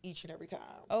get you each and every time.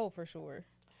 Oh, for sure.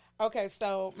 Okay,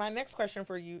 so my next question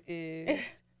for you is,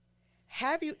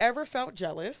 have you ever felt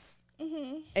jealous?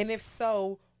 And if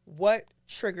so, what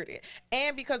triggered it?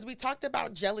 And because we talked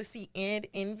about jealousy and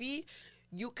envy,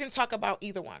 you can talk about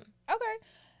either one. Okay.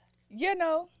 You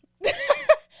know,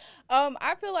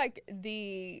 I feel like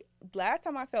the last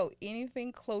time I felt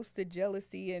anything close to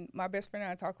jealousy, and my best friend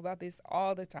and I talk about this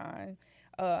all the time.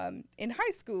 In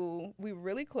high school, we were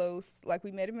really close. Like,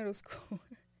 we met in middle school.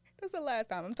 That's the last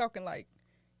time. I'm talking like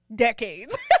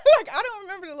decades. Like, I don't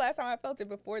remember the last time I felt it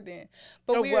before then.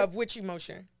 But of which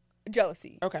emotion?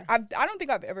 Jealousy. Okay. I don't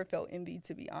think I've ever felt envy,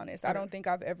 to be honest. I don't think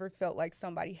I've ever felt like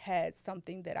somebody had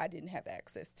something that I didn't have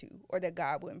access to or that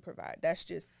God wouldn't provide. That's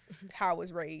just how I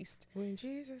was raised. When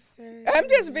Jesus said, I'm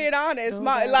just being honest.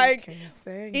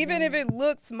 Even no. if it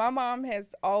looks, my mom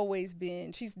has always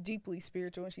been, she's deeply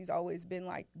spiritual, and she's always been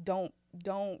like, don't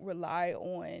rely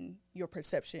on your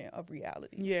perception of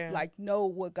reality. Yeah. Like, know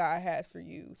what God has for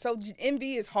you. So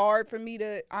envy is hard for me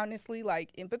to honestly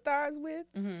like empathize with.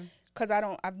 Because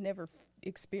I've never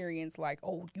experienced like,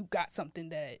 oh, you got something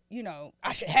that, you know,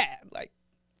 I should have. Like,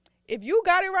 if you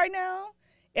got it right now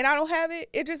and I don't have it,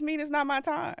 it just means it's not my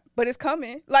time. But it's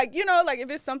coming. Like, you know, like if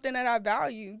it's something that I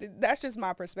value, that's just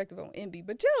my perspective on envy.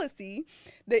 But jealousy,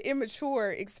 the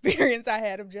immature experience I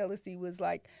had of jealousy was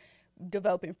like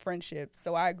developing friendships.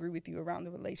 So I agree with you around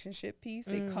the relationship piece.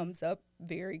 It comes up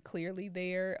very clearly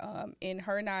there. And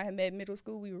her and I had met in middle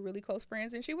school. We were really close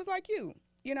friends. And she was like you.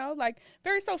 You know, like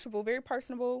very sociable, very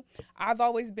personable. I've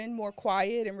always been more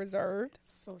quiet and reserved.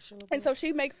 Sociable. And so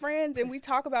she'd make friends, and we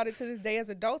talk about it to this day as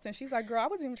adults. And she's like, girl, I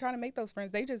wasn't even trying to make those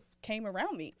friends. They just came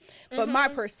around me. But my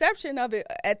perception of it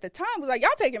at the time was like,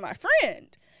 y'all taking my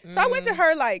friend. So I went to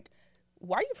her like,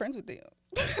 why are you friends with them?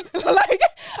 Like,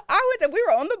 we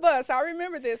were on the bus. I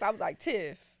remember this. I was like,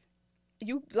 Tiff,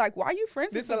 you like, why are you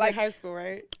friends with them? This was like in high school,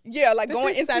 right? Yeah, like this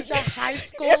going is into such a high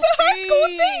school It's a high school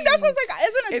thing. thing. That's what's like,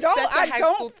 as an adult, I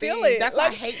don't feel it. That's like,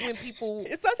 why I hate when people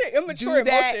it's such an immature do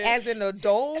that emotion. as an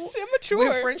adult. It's immature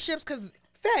with friendships, because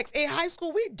facts, in high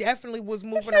school we definitely was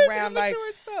moving around like,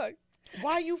 as fuck.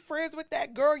 Why you friends with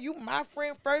that girl? You my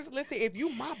friend first. Listen, if you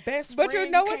my best but friend, you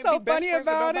know you what's can't so be best funny friends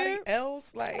about with nobody it?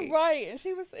 else, like right? And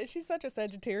she's such a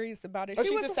Sagittarius about it. Oh,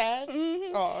 she's a Sag.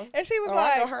 Oh, and she was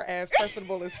like, I know her ass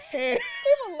personable as hell.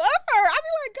 People love her. I be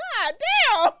like, God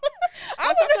damn!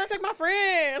 I'm trying to take my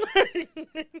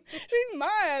friend. She's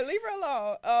mine. Leave her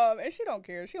alone. And she don't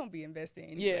care. She don't be invested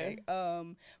anyway. Yeah.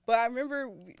 But I remember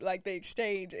like the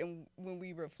exchange, and when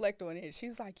we reflect on it, she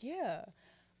was like, yeah.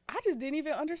 I just didn't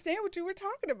even understand what you were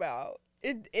talking about.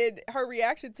 Her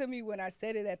reaction to me when I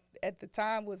said it at the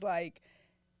time was like,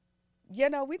 yeah,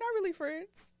 no, we're not really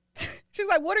friends. She's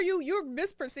like, what are you? You're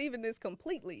misperceiving this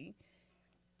completely.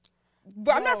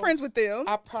 But I'm not friends with them.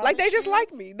 I promise like, they just you,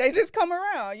 like me. They just come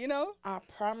around, you know? I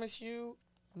promise you,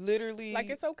 literally. Like,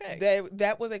 it's okay.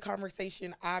 That was a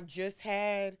conversation I've just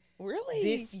had. Really?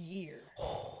 This year.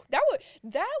 That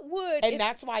would. And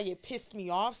that's why it pissed me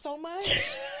off so much.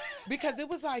 Because it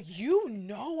was like, you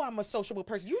know I'm a sociable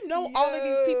person. You know all of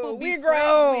these people be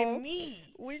friends with me.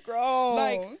 We grown.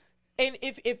 Like, and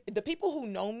if the people who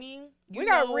know me, we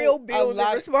got real bills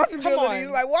and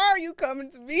responsibilities. Like, why are you coming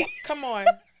to me? Come on.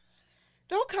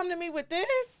 Don't come to me with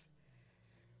this.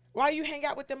 Why you hang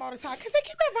out with them all the time? Because they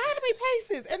keep inviting me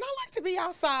places, and I like to be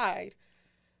outside.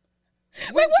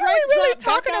 Wait, what are we really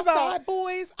talking about?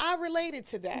 Boys, I related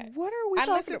to that. What are we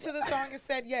talking about? I listened to the song and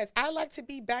said, yes, I like to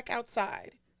be back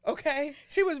outside. Okay?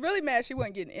 She was really mad she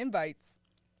wasn't getting invites.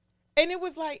 And it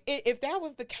was like, if that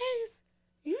was the case,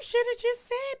 You should have just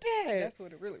said that. That's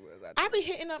what it really was. I be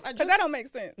hitting up. Because that don't make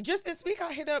sense. Just this week,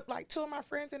 I hit up like 2 of my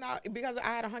friends, and because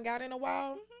I hadn't hung out in a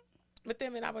while with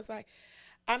them, and I was like,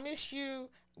 I miss you.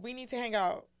 We need to hang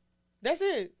out. That's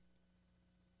it.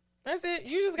 That's it.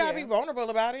 You just gotta be vulnerable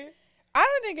about it. I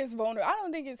don't think it's vulnerable. I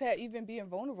don't think it's even being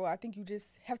vulnerable. I think you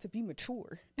just have to be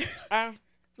mature.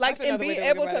 Like, and be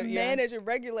able to manage and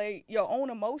regulate your own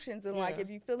emotions. And like, if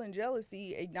you're feeling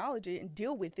jealousy, acknowledge it and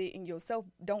deal with it in yourself.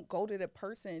 Don't go to the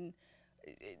person.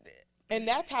 And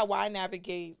that's how I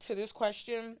navigate to this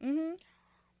question.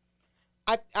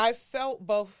 Mm-hmm. I felt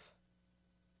both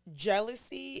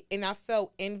jealousy and I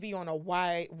felt envy on a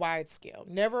wide scale.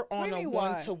 Never on a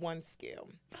 1-to-1 scale.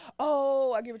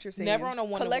 Oh, I get what you're saying. Never on a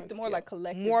 1-to-1 scale. More like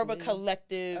collective. More of a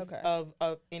collective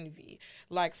of envy.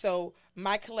 Like, so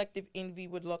my collective envy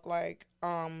would look like,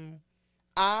 when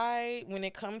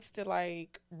it comes to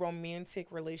like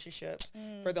romantic relationships,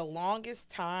 for the longest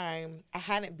time, I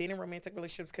hadn't been in romantic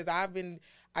relationships because I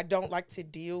don't like to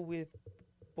deal with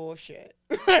bullshit.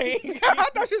 I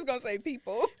thought she was gonna say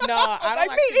people. No, I don't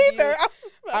like me either.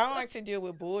 I don't like to deal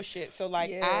with bullshit. So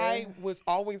like, I was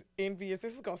always envious.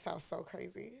 This is gonna sound so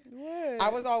crazy. What? I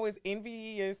was always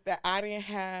envious that I didn't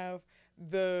have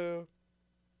the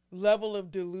level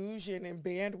of delusion and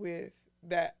bandwidth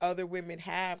that other women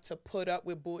have to put up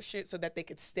with bullshit so that they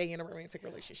could stay in a romantic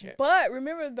relationship. But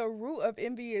remember, the root of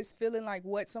envy is feeling like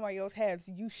what somebody else has,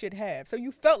 you should have. So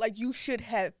you felt like you should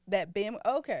have that bandwidth.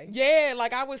 Okay. Yeah,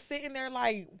 like I was sitting there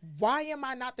like, why am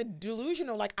I not the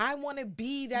delusional? Like, I want to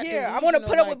be that delusional. I want to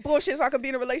put up with bullshit so I can be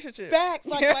in a relationship. Facts.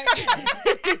 Like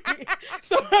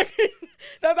so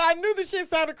I knew the shit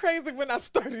sounded crazy when I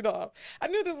started off. I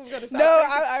knew this was going to sound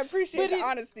crazy. I appreciate the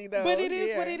honesty though. But it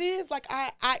is what it is. Like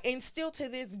and still to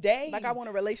this day, like I want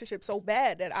a relationship so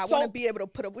bad that I want to be able to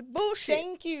put up with bullshit.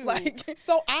 Thank you. Like,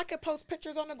 so I could post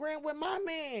pictures on the gram with my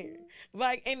man.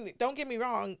 Like, and don't get me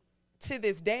wrong, to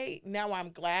this day, now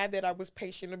I'm glad that I was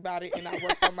patient about it and I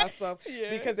worked on myself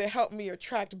because it helped me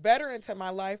attract better into my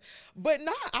life. But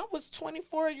I was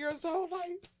 24 years old,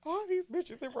 like all these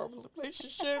bitches in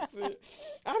relationships, and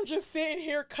I'm just sitting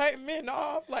here cutting men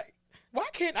off. Like, why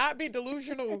can't I be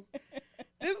delusional?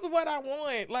 This is what I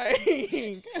want.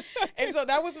 Like, and so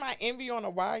that was my envy on a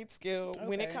wide scale. Okay.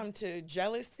 When it comes to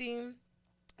jealousy,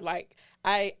 like,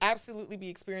 I absolutely be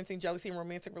experiencing jealousy in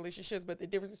romantic relationships, but the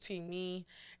difference between me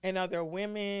and other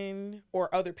women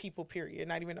or other people, period,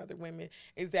 not even other women,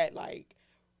 is that, like,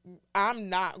 I'm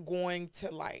not going to,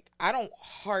 like, I don't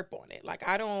harp on it. Like,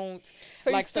 I don't.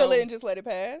 So you feel it and just let it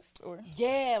pass? Or?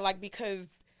 Yeah, like, because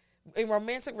in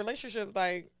romantic relationships,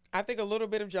 like, I think a little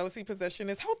bit of jealousy possession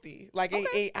is healthy. Like,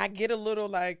 I get a little,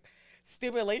 like,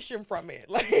 stimulation from it.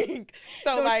 Like,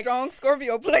 so like strong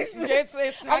Scorpio placement.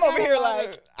 I'm over here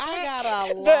like, I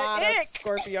got a lot of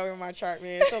Scorpio in my chart,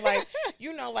 man. So like,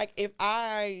 you know, like if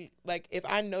I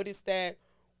notice that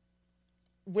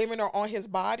women are on his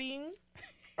body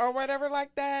or whatever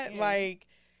like that, like,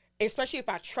 especially if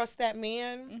I trust that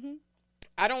man,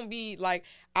 I don't be like,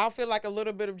 I'll feel like a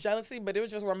little bit of jealousy, but it would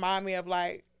just remind me of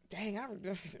like, dang,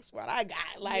 this is what I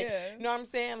got. Like, you know what I'm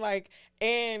saying? Like,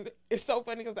 and it's so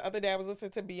funny because the other day I was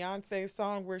listening to Beyonce's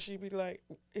song where she be like,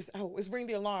 it's Ring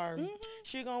the Alarm.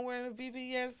 She gonna wear the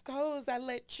VVS clothes, I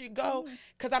let you go.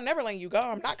 Because I'm never letting you go.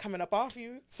 I'm not coming up off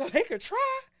you. So they could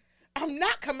try. I'm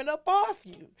not coming up off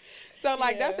you. So,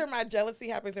 like, that's where my jealousy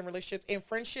happens in relationships. In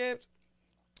friendships,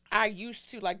 I used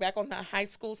to, like, back on the high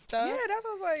school stuff. Yeah, that's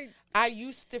what I was like. I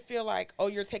used to feel like, oh,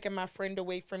 you're taking my friend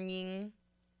away from me.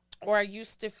 Or I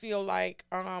used to feel like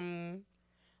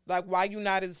why you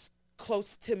not as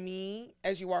close to me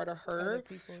as you are to her.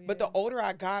 People, but the older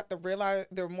I got,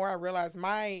 the more I realized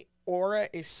my aura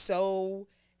is so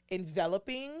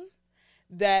enveloping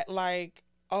that, like,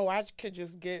 oh, I could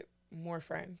just get more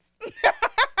friends.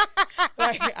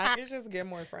 Like, I could just get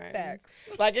more friends.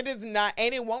 Facts. Like, it is not,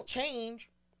 and it won't change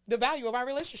the value of our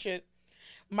relationship.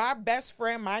 My best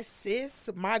friend, my sis,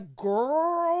 my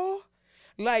girl,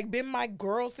 like, been my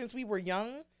girl since we were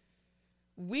young.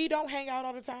 We don't hang out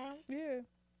all the time. Yeah.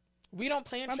 We don't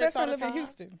plan trips all the time. My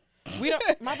best friend lives in Houston. We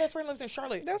don't. My best friend lives in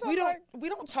Charlotte. We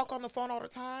don't talk on the phone all the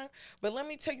time. But let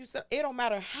me tell you something. It don't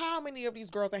matter how many of these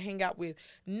girls I hang out with.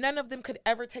 None of them could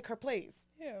ever take her place.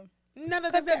 Yeah. None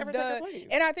of them could ever take her place.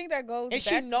 And I think that goes. And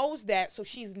she knows that, so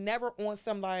she's never on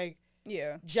some like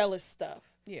jealous stuff.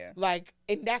 Yeah. Like,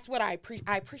 and that's what I appreciate.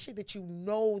 I appreciate that you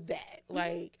know that.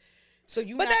 Like. So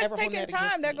you but not that's ever taking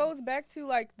time. That me. goes back to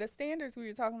like the standards we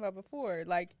were talking about before.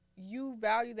 Like, you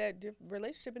value that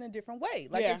relationship in a different way.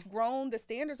 Like, it's grown. The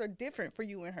standards are different for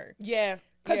you and her. Yeah.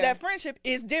 Because that friendship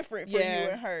is different for you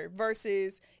and her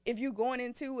versus if you going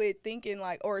into it thinking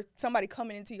like, or somebody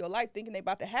coming into your life thinking they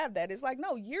about to have that. It's like,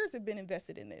 no, years have been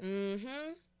invested in this.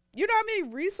 Mm-hmm. You know how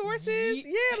many resources?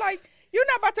 Yeah, like you're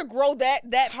not about to grow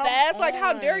that fast. Like,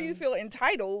 how dare you feel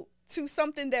entitled to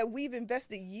something that we've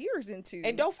invested years into?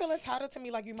 And don't feel entitled to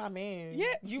me like you my man.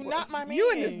 Yeah, you not my man.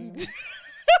 You in this.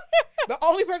 The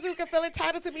only person who can feel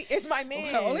entitled to me is my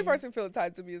man. The only person who feel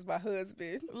entitled to me is my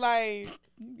husband. Like,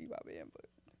 you be my man, but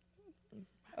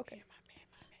okay,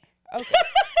 my man. Okay,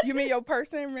 you mean your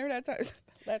person? Remember that time?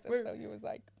 Last episode, you was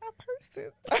like, my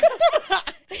person.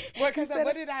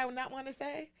 What did I not want to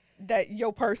say? That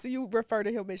your person, you refer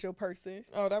to him as your person.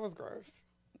 Oh, that was gross.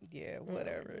 Yeah,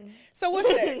 whatever. So what's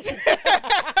next?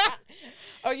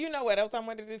 Oh, you know what else I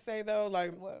wanted to say though?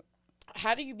 Like, what?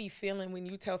 How do you be feeling when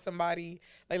you tell somebody,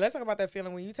 like, let's talk about that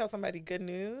feeling when you tell somebody good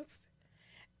news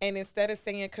and instead of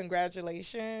saying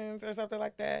congratulations or something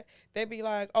like that, they'd be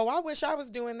like, oh, I wish I was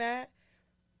doing that.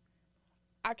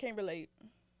 I can't relate.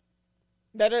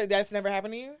 That's never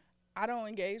happened to you? I don't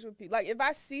engage with people. Like, if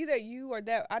I see that you or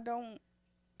that,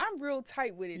 I'm real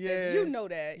tight with it. Yeah. You know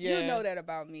that. Yeah. You know that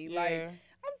about me. Yeah. Like,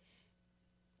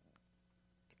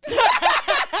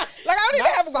 like, I don't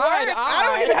even have words. I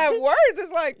don't even have words.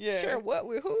 It's like, sure, what,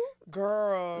 with who?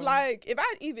 Girl. Like, if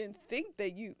I even think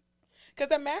that you.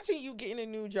 Because imagine you getting a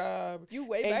new job. You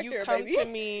way and back you there, come baby. to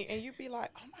me and you be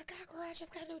like, oh, my God, girl, I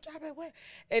just got a new job at what?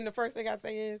 And the first thing I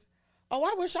say is, oh,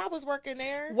 I wish I was working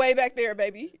there. Way back there,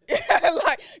 baby.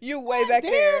 Like, you way back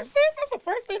there. Damn, sis, that's the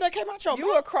first thing that came out your mouth.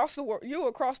 You across the world. You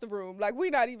across the room. Like, we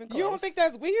not even close. You don't think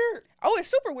that's weird? Oh, it's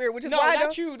super weird, which is No, why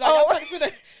not you. Like, I'm talking to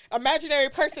the imaginary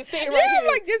person sitting right here.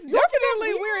 Like, it's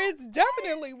definitely weird. It's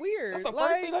definitely weird. That's the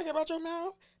first thing that came out your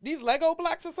mouth? These Lego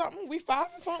blocks or something? We 5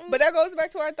 or something? But that goes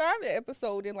back to our thriving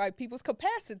episode and like people's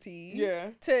capacity. Yeah.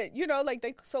 To, you know, like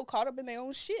they so caught up in their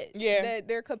own shit. Yeah. That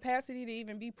their capacity to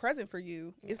even be present for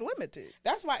you is limited.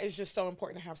 That's why it's just so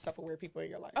important to have self-aware people in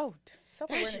your life. Oh,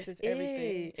 self-awareness is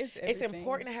everything. It's everything. It's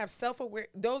important to have self-aware.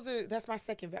 That's my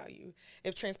second value.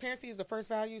 If transparency is the first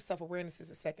value, self-awareness is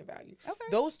the second value. Okay.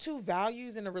 Those two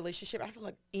values in a relationship, I feel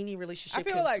like any relationship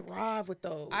can thrive with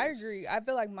those. I agree. I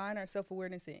feel like mine are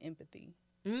self-awareness and empathy.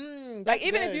 Like,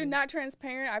 even if you're not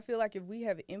transparent, I feel like if we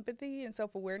have empathy and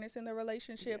self-awareness in the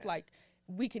relationship, like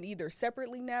we can either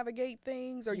separately navigate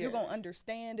things or you're going to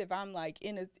understand if I'm like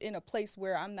in a place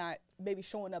where I'm not maybe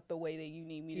showing up the way that you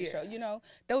need me to show, you know,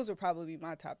 those would probably be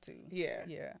my top two. Yeah.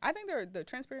 Yeah. I think the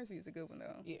transparency is a good one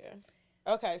though. Yeah.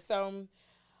 Okay. So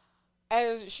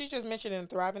as she just mentioned in the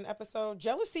Thriving episode,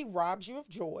 jealousy robs you of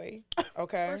joy.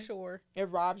 Okay. For sure.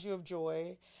 It robs you of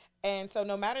joy. And so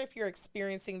no matter if you're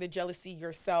experiencing the jealousy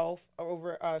yourself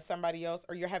over somebody else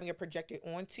or you're having it projected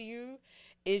onto you,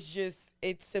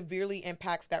 it severely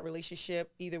impacts that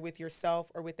relationship either with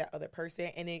yourself or with that other person,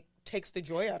 and it takes the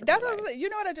joy out of That's your what life. I was, you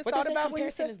know what I just thought about when you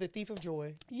comparison said is the thief of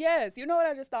joy. Yes, you know what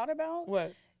I just thought about?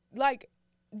 What? Like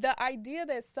the idea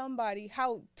that somebody,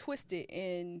 how twisted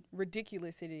and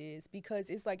ridiculous it is,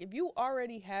 because it's like if you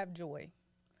already have joy,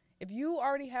 if you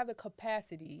already have the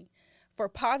capacity for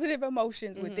positive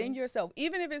emotions within yourself,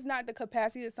 even if it's not the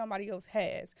capacity that somebody else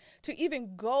has, to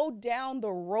even go down the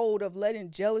road of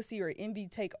letting jealousy or envy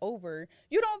take over,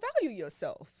 you don't value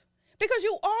yourself because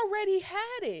you already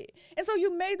had it. And so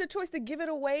you made the choice to give it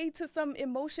away to some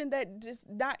emotion that just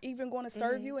not even going to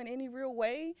serve you in any real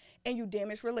way. And you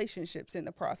damage relationships in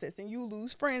the process and you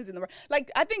lose friends in the, like,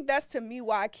 I think that's to me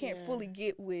why I can't fully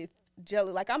get with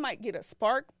jelly. Like I might get a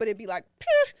spark, but it'd be like,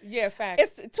 yeah, facts.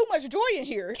 It's too much joy in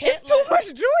here. It's too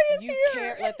much joy in here. You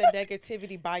can't let the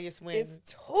negativity bias win. It's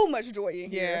too much joy in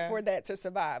here for that to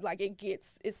survive. Like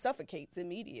it suffocates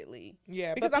immediately.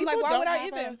 Yeah, because I'm like, why would I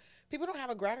even? People don't have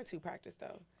a gratitude practice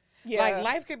though. Yeah, like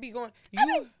life could be going.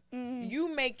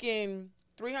 You making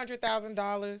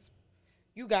 $300,000.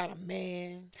 You got a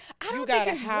man. I don't think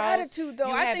it's gratitude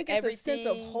though. I think it's a sense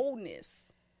of wholeness.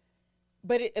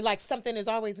 But it, like something is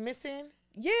always missing.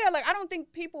 Yeah, like I don't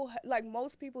think people, like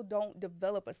most people don't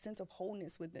develop a sense of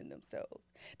wholeness within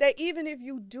themselves. That even if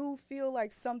you do feel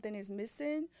like something is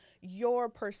missing, your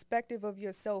perspective of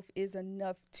yourself is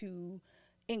enough to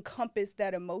encompass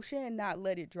that emotion and not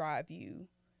let it drive you.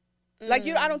 Like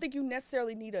I don't think you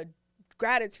necessarily need a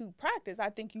gratitude practice.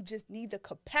 I think you just need the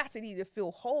capacity to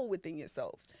feel whole within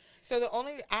yourself. So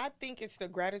I think it's the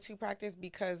gratitude practice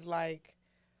because like,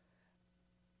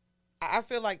 I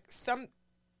feel like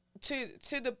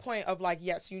to the point of like,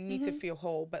 yes, you need to feel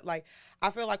whole, but like, I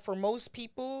feel like for most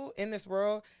people in this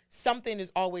world, something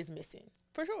is always missing.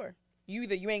 For sure. You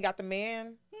ain't got the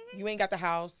man, you ain't got the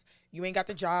house, You ain't got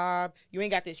the job. You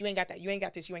ain't got this. You ain't got that. You ain't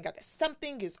got this. You ain't got that.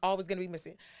 Something is always going to be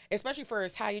missing, especially for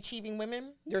us high achieving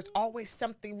women. There's always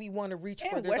something we want to reach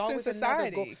for. There's Western always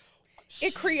society. another goal.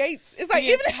 It creates. It's like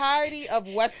the entirety of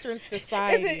Western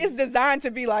society. It's designed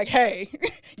to be like, hey,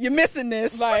 you're missing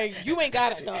this. Like, you ain't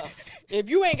got enough. If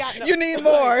you ain't got enough, you need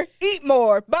more. Eat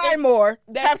more. Buy more.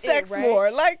 Have sex right? more.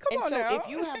 Like, come on so now. if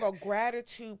you have a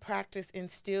gratitude practice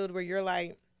instilled where you're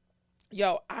like,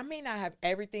 yo, I may not have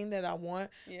everything that I want,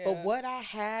 but what I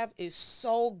have is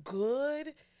so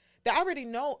good that I already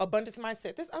know abundance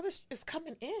mindset. This other is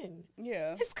coming in.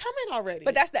 Yeah. It's coming already.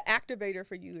 But that's the activator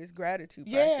for you is gratitude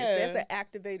practice. That's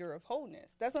the activator of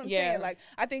wholeness. That's what I'm saying. Like,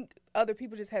 I think other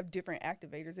people just have different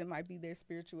activators. It might be their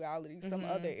spirituality, some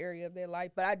other area of their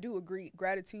life. But I do agree,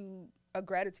 a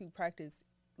gratitude practice,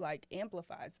 like,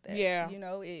 amplifies that. Yeah. You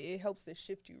know, it helps to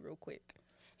shift you real quick.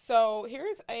 So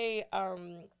here's a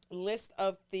list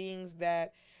of things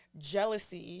that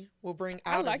jealousy will bring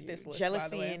out I like of you. this list, Jealousy by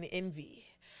the way. and envy.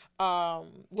 Well,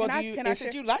 can I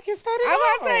share? You like it started I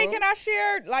was gonna say, off? can I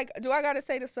share? Like, do I gotta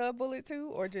say the sub bullet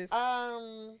too, or just?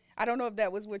 I don't know if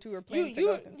that was what you were planning to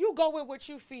go through. You go with what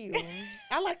you feel.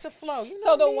 I like to flow. You know So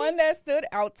what the I mean? one that stood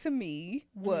out to me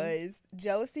was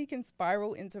jealousy can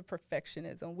spiral into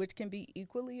perfectionism, which can be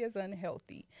equally as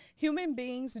unhealthy. Human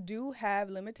beings do have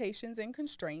limitations and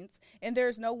constraints, and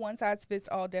there's no one size fits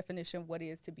all definition of what it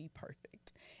is to be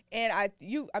perfect. And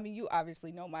you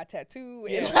obviously know my tattoo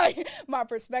and like my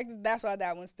perspective. That's why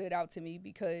that one stood out to me,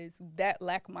 because that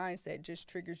lack mindset just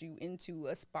triggers you into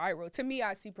a spiral. To me,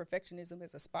 I see perfectionism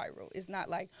as a spiral. It's not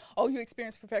like, oh, you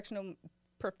experience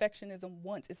perfectionism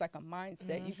once. It's like a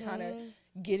mindset you kind of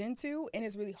get into, and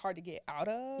it's really hard to get out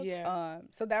of.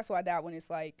 So that's why that one is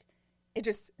like,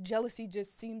 jealousy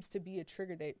just seems to be a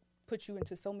trigger that puts you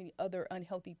into so many other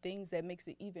unhealthy things that makes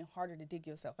it even harder to dig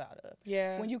yourself out of.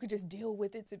 When you could just deal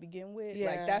with it to begin with.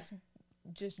 Like, that's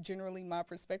just generally my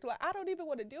perspective. Like, I don't even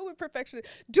want to deal with perfectionism.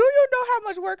 Do you know how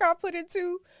much work I put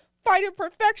into fighting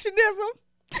perfectionism?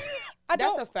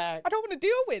 That's a fact. I don't want to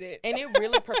deal with it. And it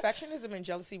really, perfectionism and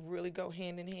jealousy really go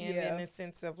hand in hand in the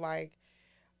sense of like,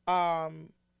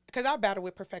 because I battle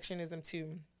with perfectionism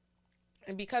too.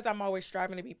 And because I'm always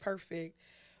striving to be perfect,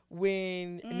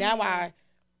 now I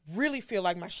really feel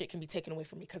like my shit can be taken away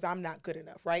from me because I'm not good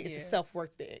enough, right? It's a self-worth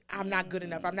thing. I'm not good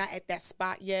enough. I'm not at that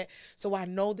spot yet, so I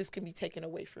know this can be taken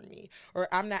away from me. Or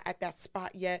I'm not at that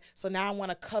spot yet, so now I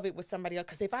want to covet with somebody else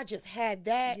because if I just had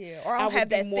that, or I don't have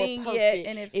that thing yet.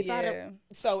 And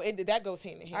that goes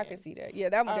hand in hand. I can see that. Yeah,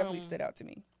 that one definitely stood out to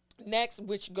me. Next,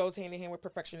 which goes hand in hand with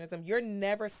perfectionism, you're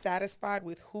never satisfied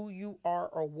with who you are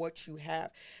or what you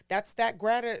have. That's that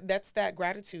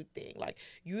gratitude thing. Like,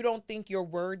 you don't think you're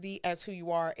worthy as who you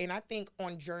are. And I think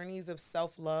on journeys of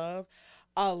self-love,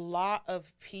 a lot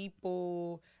of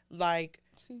people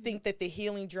think that the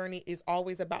healing journey is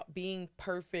always about being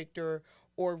perfect or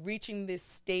reaching this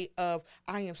state of,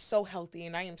 I am so healthy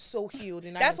and I am so healed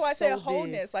and that's I am why I so said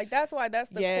wholeness. Like, that's why that's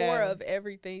the core of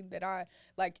everything that I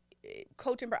like.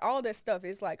 Coaching, all that stuff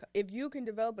is like, if you can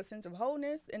develop a sense of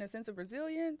wholeness and a sense of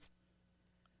resilience,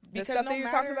 because the stuff that you're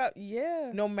talking about,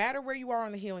 no matter where you are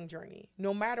on the healing journey,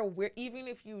 no matter where, even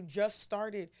if you just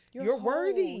started, you're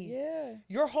worthy.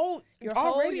 You're whole. You're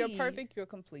perfect. You're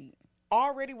complete.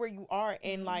 Already where you are,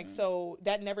 and like, so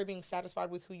that never being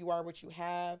satisfied with who you are, what you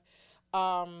have.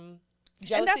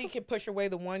 Jealousy can push away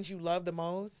the ones you love the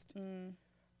most.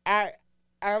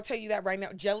 I'll tell you that right now.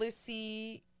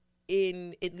 Jealousy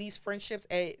in at least friendships,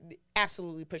 it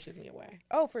absolutely pushes me away.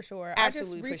 Oh, for sure.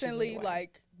 Absolutely. I just recently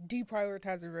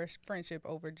deprioritized a friendship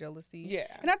over jealousy. Yeah.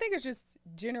 And I think it's just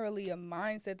generally a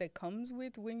mindset that comes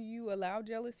with when you allow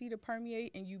jealousy to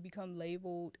permeate and you become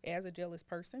labeled as a jealous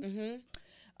person.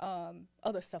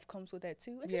 Other stuff comes with that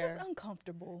too. It's just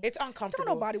uncomfortable. It's uncomfortable.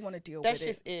 Don't nobody want to deal That's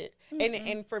with it. That's just it.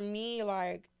 And for me,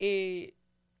 like, it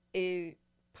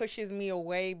pushes me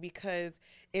away because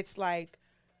it's like,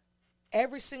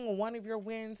 every single one of your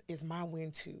wins is my win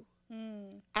too.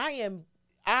 I am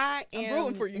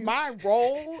rooting for you. My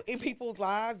role in people's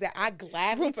lives that I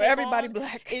gladly root for everybody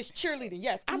black is cheerleading.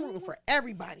 Yes, I'm rooting for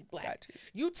everybody black.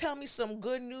 You tell me some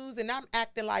good news and I'm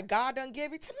acting like God done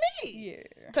gave it to me.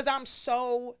 Because I'm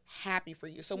so happy for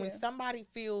you. So when somebody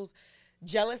feels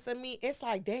jealous of me, it's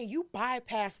like, dang, you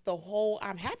bypassed the whole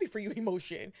I'm happy for you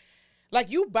emotion.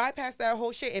 Like, you bypassed that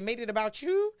whole shit and made it about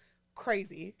you.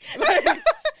 Crazy.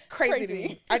 Crazy to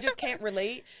me. I just can't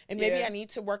relate, and maybe I need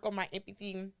to work on my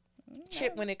empathy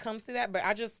chip when it comes to that, but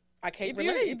I can't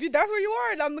relate. That's where you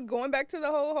are. I'm going back to the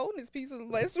whole wholeness piece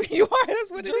of that's where you are. That's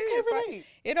what it is. Can't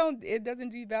relate. It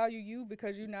doesn't devalue you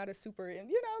because you're not a super,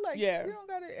 you don't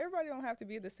gotta, everybody don't have to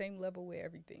be at the same level with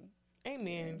everything.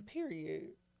 Amen. Period.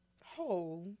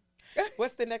 Whole.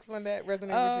 What's the next one that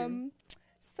resonated with you?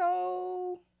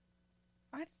 So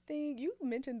I think you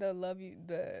mentioned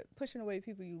the pushing away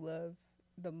people you love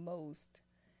the most.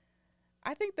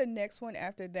 I think the next one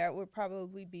after that would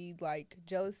probably be like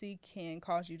jealousy can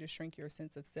cause you to shrink your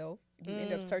sense of self. You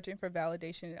end up searching for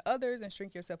validation in others and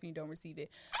shrink yourself and you don't receive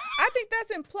it. I think that's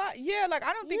implied. Yeah, like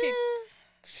I don't think it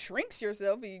shrinks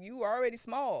yourself. You are already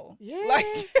small. Yeah. Like,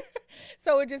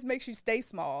 so it just makes you stay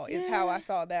small is how I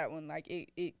saw that one. Like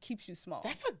it keeps you small.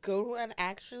 That's a good one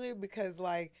actually, because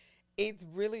like it's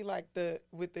really like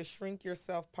with the shrink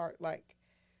yourself part, like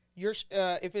you're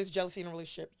if it's jealousy in a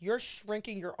relationship, you're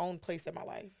shrinking your own place in my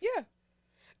life. Yeah.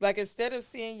 Like instead of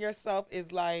seeing yourself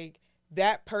as like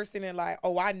that person and like,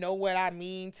 oh, I know what I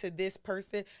mean to this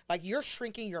person, like you're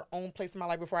shrinking your own place in my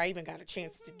life before I even got a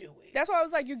chance to do it. That's why I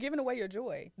was like, you're giving away your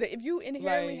joy. If you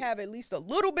inherently have at least a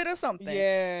little bit of something,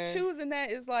 choosing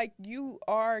that is like you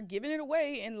are giving it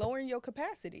away and lowering your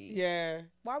capacity. Yeah.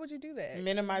 Why would you do that?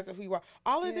 Minimizing who you are.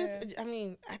 All of this, I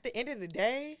mean, at the end of the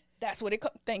day, that's what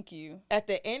thank you. At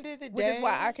the end of the day. Which is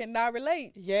why I cannot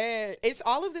relate. Yeah.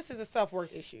 All of this is a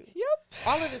self-worth issue. Yep.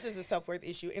 All of this is a self-worth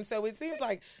issue. And so it seems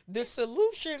like the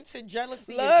solution to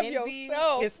jealousy and envy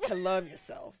yourself. is to love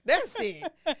yourself. That's it.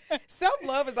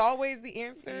 Self-love is always the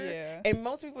answer. Yeah. And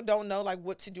most people don't know like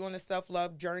what to do on the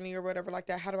self-love journey or whatever like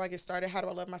that. How do I get started? How do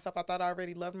I love myself? I thought I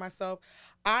already loved myself.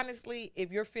 Honestly,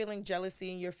 if you're feeling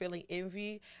jealousy and you're feeling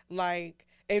envy, like,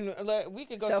 and we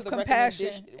could go to the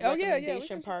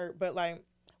recommendation part, but like,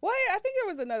 well, I think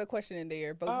there was another question in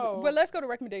there, but let's go to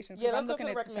recommendations. Yeah, let's go to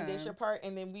the recommendation part,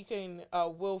 and then we can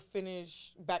we'll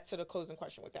finish back to the closing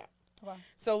question with that. Wow.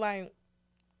 So like,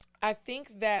 I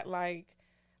think that like,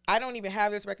 I don't even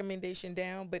have this recommendation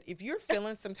down, but if you're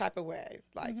feeling some type of way,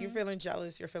 like you're feeling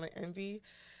jealous, you're feeling envy,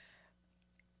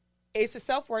 it's a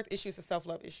self-worth issue, it's a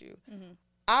self-love issue.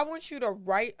 I want you to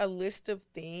write a list of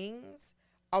things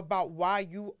about why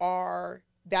you are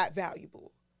that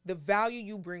valuable, the value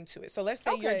you bring to it. So let's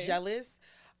say you're jealous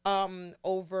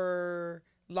over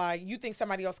like you think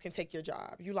somebody else can take your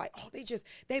job. You like, oh,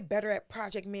 they better at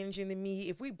project managing than me.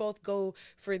 If we both go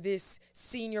for this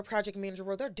senior project manager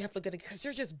role, they're definitely gonna, because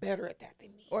they're just better at that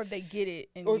than me. Or if they get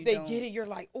it, you're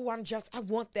like, oh, I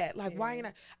want that. Like, why ain't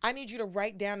I need you to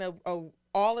write down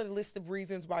all of the list of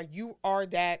reasons why you are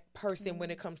that person when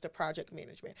it comes to project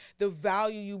management, the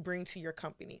value you bring to your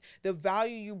company, the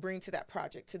value you bring to that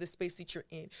project, to the space that you're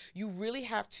in. You really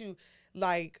have to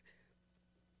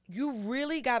you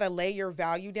really got to lay your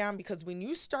value down, because when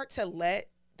you start to let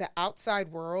the outside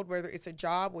world, whether it's a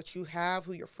job, what you have,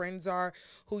 who your friends are,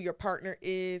 who your partner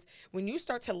is, when you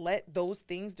start to let those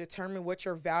things determine what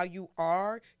your value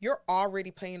are, you're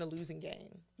already playing a losing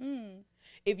game.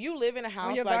 If you live in a house,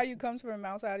 when your value comes from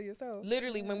outside of yourself.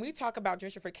 Literally, when we talk about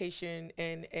gentrification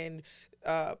and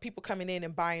people coming in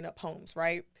and buying up homes,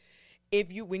 right?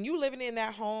 When you living in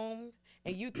that home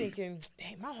and you thinking,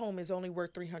 dang, my home is only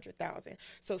worth $300,000.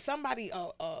 So somebody,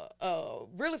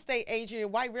 real estate agent,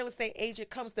 white real estate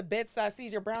agent comes to bedside,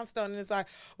 sees your brownstone, and is like,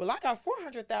 well, I got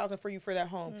 $400,000 for you for that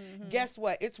home. Guess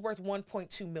what? It's worth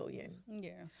 $1.2 million.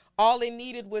 Yeah. All it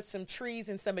needed was some trees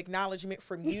and some acknowledgement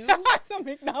from you. Some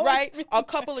acknowledgement. Right? A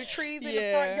couple of trees in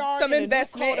the front yard. Some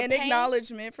investment and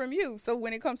acknowledgement from you. So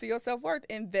when it comes to your self-worth,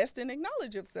 invest and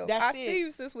acknowledge yourself. I see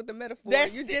you, sis, with the metaphor.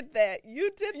 You did that.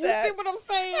 You did that. You see what I'm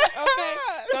saying? Okay.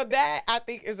 So that, I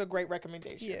think, is a great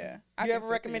recommendation. Yeah. You have a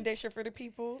recommendation for the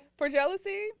people? For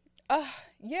jealousy?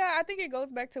 Yeah, I think it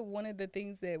goes back to one of the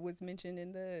things that was mentioned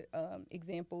in the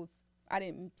examples. I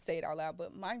didn't say it out loud,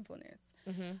 but mindfulness.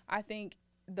 I think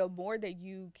the more that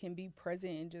you can be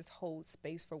present and just hold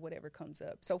space for whatever comes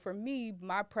up. So for me,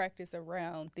 my practice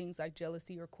around things like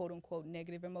jealousy or quote unquote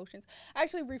negative emotions, I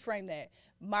actually reframe that.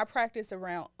 My practice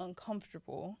around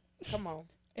uncomfortable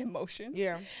emotions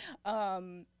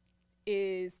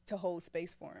is to hold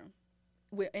space for them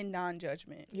in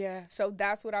non-judgment. Yeah. So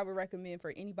that's what I would recommend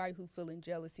for anybody who feeling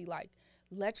jealousy. Like,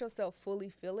 let yourself fully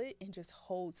feel it and just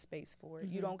hold space for it.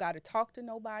 You don't got to talk to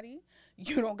nobody.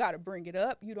 You don't got to bring it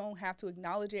up. You don't have to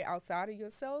acknowledge it outside of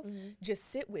yourself. Just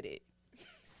sit with it.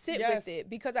 Sit with it.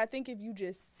 Because I think if you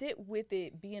just sit with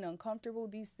it, being uncomfortable,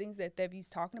 these things that Thevi's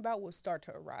talking about will start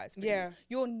to arise for you.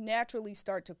 You'll naturally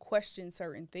start to question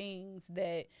certain things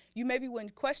that you maybe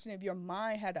wouldn't question if your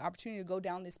mind had the opportunity to go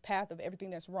down this path of everything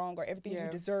that's wrong or everything you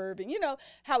deserve. And you know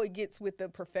how it gets with the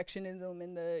perfectionism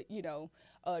and the,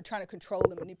 trying to control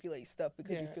and manipulate stuff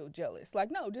because you feel jealous. Like,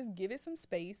 no, just give it some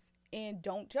space and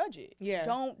don't judge it.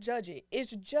 Don't judge it.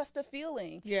 It's just a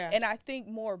feeling. And I think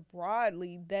more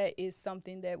broadly, that is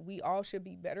something that we all should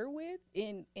be better with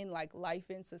in like life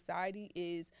and society,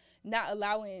 is not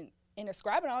allowing and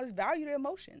ascribing all this value to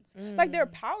emotions. Like, they're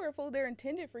powerful, they're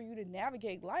intended for you to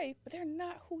navigate life, but they're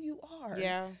not who you are.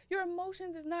 Yeah. Your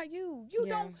emotions is not you.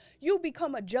 You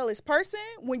become a jealous person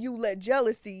when you let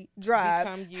jealousy drive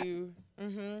Become you.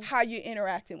 how you're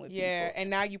interacting with people. Yeah, and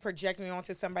now you projecting it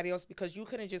onto somebody else because you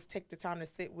couldn't just take the time to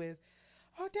sit with,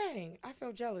 oh, dang, I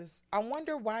feel jealous. I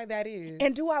wonder why that is.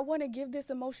 And do I want to give this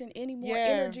emotion any more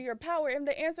energy or power? And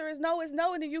the answer is no, it's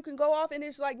no. And then you can go off and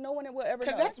it's like no one will ever know.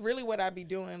 Because that's really what I be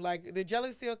doing. Like, the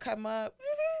jealousy will come up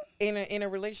in a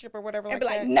relationship or whatever, and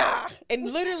like be that. like, nah.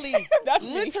 And literally, That's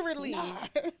me. literally, Nah.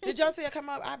 the jealousy will come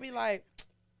up. I be like,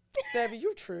 Debbie,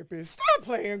 you tripping. Stop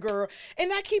playing, girl.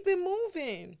 And I keep it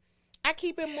moving.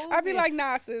 I be like,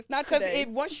 nah, sis, not today.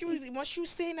 Because once you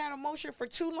sit in that emotion for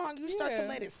too long, you start to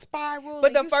let it spiral.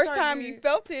 But the first time you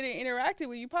felt it and interacted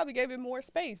with it, you probably gave it more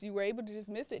space. You were able to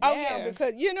dismiss it down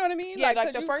because, you know what I mean? Yeah,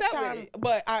 like the first time,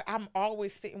 but I'm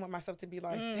always sitting with myself to be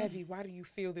like, Debbie, why do you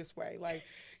feel this way? Like,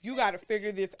 you got to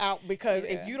figure this out because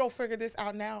if you don't figure this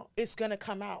out now, it's going to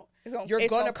come out. You're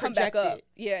going to come back project up. it.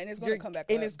 Yeah, and it's going to come back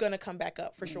up. And it's going to come back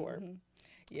up for sure.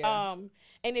 Yeah.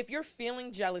 And if you're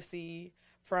feeling jealousy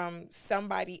from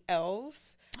somebody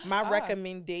else, my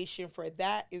recommendation for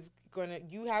that is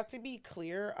you have to be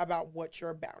clear about what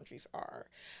your boundaries are.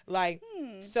 Like,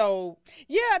 so.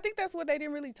 Yeah, I think that's what they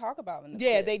didn't really talk about in the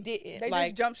clip. They didn't. They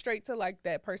just jumped straight to like,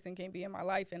 that person can't be in my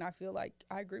life. And I feel like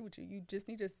I agree with you. You just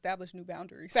need to establish new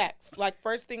boundaries. Facts. Like,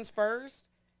 first things first,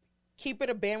 keep it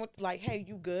a bandwidth. Like, hey,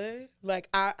 you good? Like,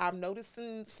 I'm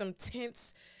noticing some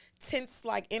tense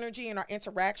like energy in our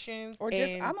interactions, or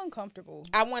just I'm uncomfortable.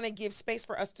 I want to give space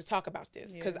for us to talk about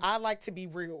this because I like to be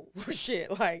real with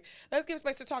shit. Like, let's give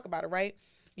space to talk about it, right?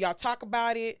 Y'all talk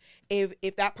about it.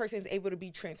 If that person is able to be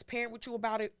transparent with you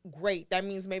about it, great. That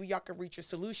means maybe y'all can reach a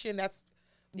solution. That's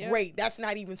great. That's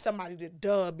not even somebody to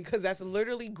dub because that's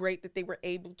literally great that they were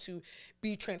able to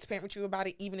be transparent with you about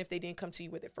it, even if they didn't come to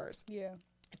you with it first. Yeah.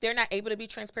 If they're not able to be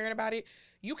transparent about it,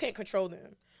 you can't control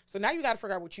them. So now you got to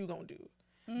figure out what you gonna do.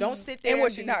 Don't sit there and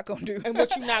what you're not gonna do. And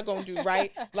what you're not gonna do,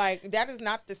 right? Like, that is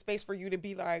not the space for you to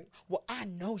be like, well, I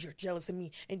know you're jealous of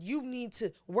me and you need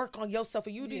to work on yourself, or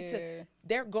you need to.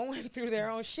 They're going through their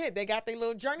own shit. They got their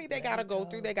little journey they gotta go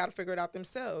through. They gotta figure it out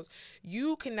themselves.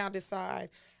 You can now decide,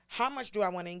 how much do I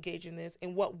want to engage in this?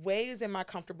 In what ways am I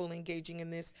comfortable engaging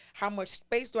in this? How much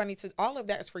space do I need to? All of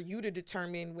that is for you to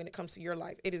determine when it comes to your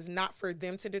life. It is not for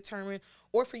them to determine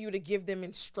or for you to give them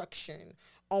instruction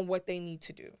on what they need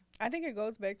to do. I think it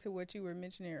goes back to what you were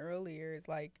mentioning earlier, is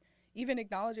like, even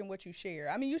acknowledging what you share.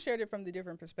 I mean, you shared it from the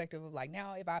different perspective of like,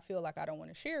 now if I feel like I don't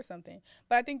want to share something,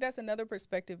 but I think that's another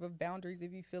perspective of boundaries.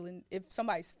 If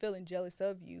somebody's feeling jealous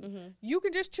of you, you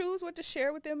can just choose what to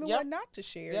share with them and what not to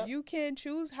share. You can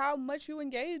choose how much you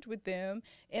engage with them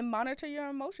and monitor your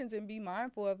emotions and be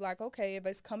mindful of like, okay, if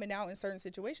it's coming out in certain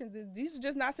situations, these are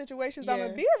just not situations I'm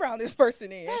gonna be around this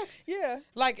person in. Yeah.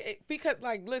 Like, because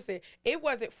like, listen, it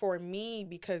wasn't for me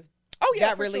because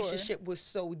that relationship was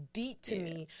so deep to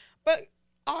me. But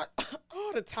all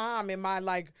the time in my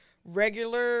like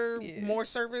regular more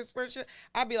surface friendship,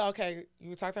 I'd be like, okay,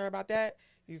 you talk to her about that.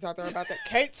 You talk to her about that.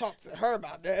 Can't talk to her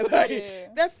about that.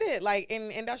 Like, that's it. Like,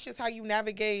 and that's just how you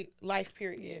navigate life.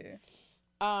 Period.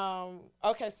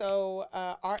 Okay, so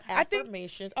our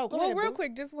affirmations. Go ahead, real boo.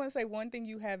 quick, just want to say one thing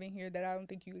you have in here that I don't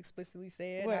think you explicitly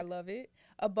said, and I love it.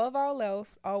 Above all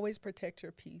else, always protect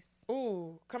your peace.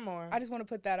 Ooh, come on. I just want to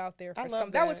put that out there. That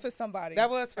was for somebody.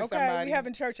 That was for somebody. Okay, we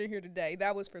having church in here today.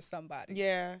 That was for somebody.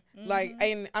 Yeah. Like,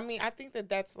 and I mean, I think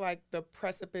that's like the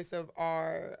precipice of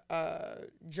our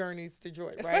journeys to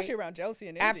joy, especially right? around jealousy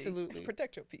and envy. Absolutely.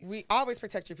 Protect your peace. We always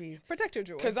protect your peace. Protect your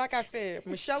joy. Because like I said,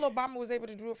 Michelle Obama was able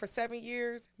to do it for 7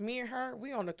 years. Me and her,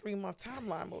 we on a 3-month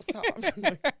timeline most times.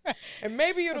 And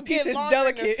maybe it'll get longer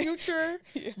in the future,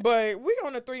 but we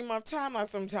on a 3-month timeline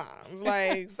sometimes.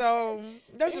 Like, so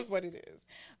that's just what it is.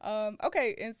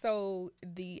 Okay, and so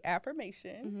the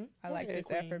affirmation, I like this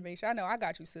affirmation. I know I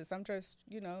got you, sis. I'm just,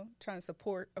 trying to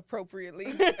support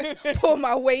appropriately. Pull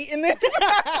my weight in this.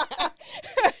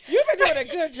 You've been doing a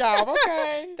good job,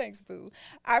 okay? Thanks, boo.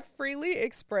 I freely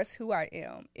express who I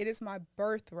am. It is my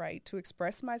birthright to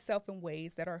express myself in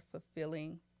ways that are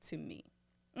fulfilling to me.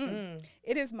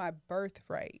 It is my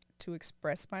birthright to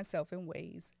express myself in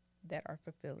ways that are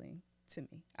fulfilling to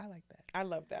me. I like that. I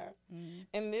love that.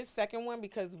 And this second one,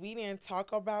 because we didn't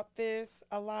talk about this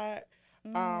a lot,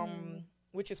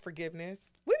 which is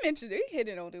forgiveness. We mentioned it, we hit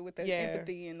it on it with the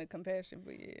empathy and the compassion,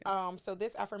 but so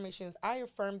this affirmation is, I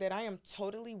affirm that I am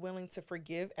totally willing to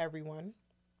forgive everyone.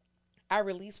 I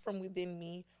release from within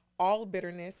me all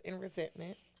bitterness and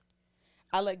resentment.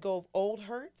 I let go of old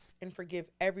hurts and forgive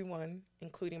everyone,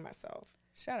 including myself.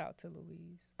 Shout out to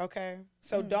Louise. Okay.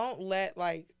 So don't let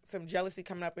like some jealousy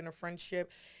coming up in a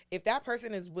friendship. If that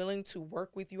person is willing to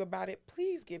work with you about it,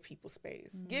 please give people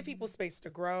space. Give people space to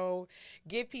grow.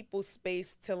 Give people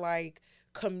space to like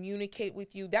communicate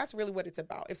with you. That's really what it's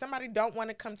about. If somebody don't want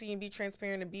to come to you and be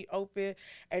transparent and be open,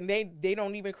 and they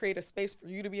don't even create a space for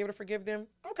you to be able to forgive them,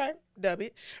 okay, dub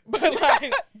it. But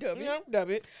like dub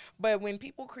it. But when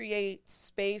people create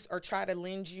space or try to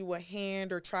lend you a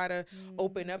hand or try to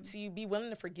open up to you, be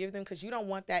willing to forgive them, because you don't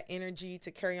want that energy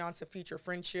to carry on to future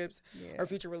friendships or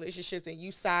future relationships, and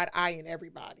you side eyeing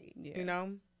everybody. You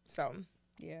know? So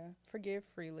forgive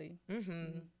freely.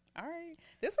 All right.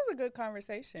 This was a good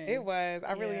conversation. It was.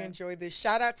 I really enjoyed this.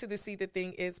 Shout out to the See the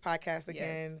Thing Is podcast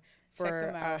again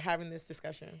for having this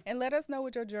discussion. And let us know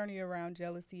what your journey around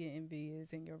jealousy and envy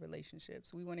is in your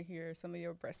relationships. We want to hear some of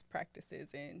your best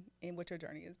practices and what your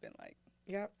journey has been like.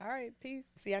 Yep. All right. Peace.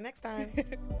 See y'all next time.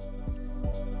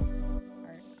 All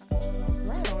right.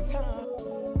 Right on time.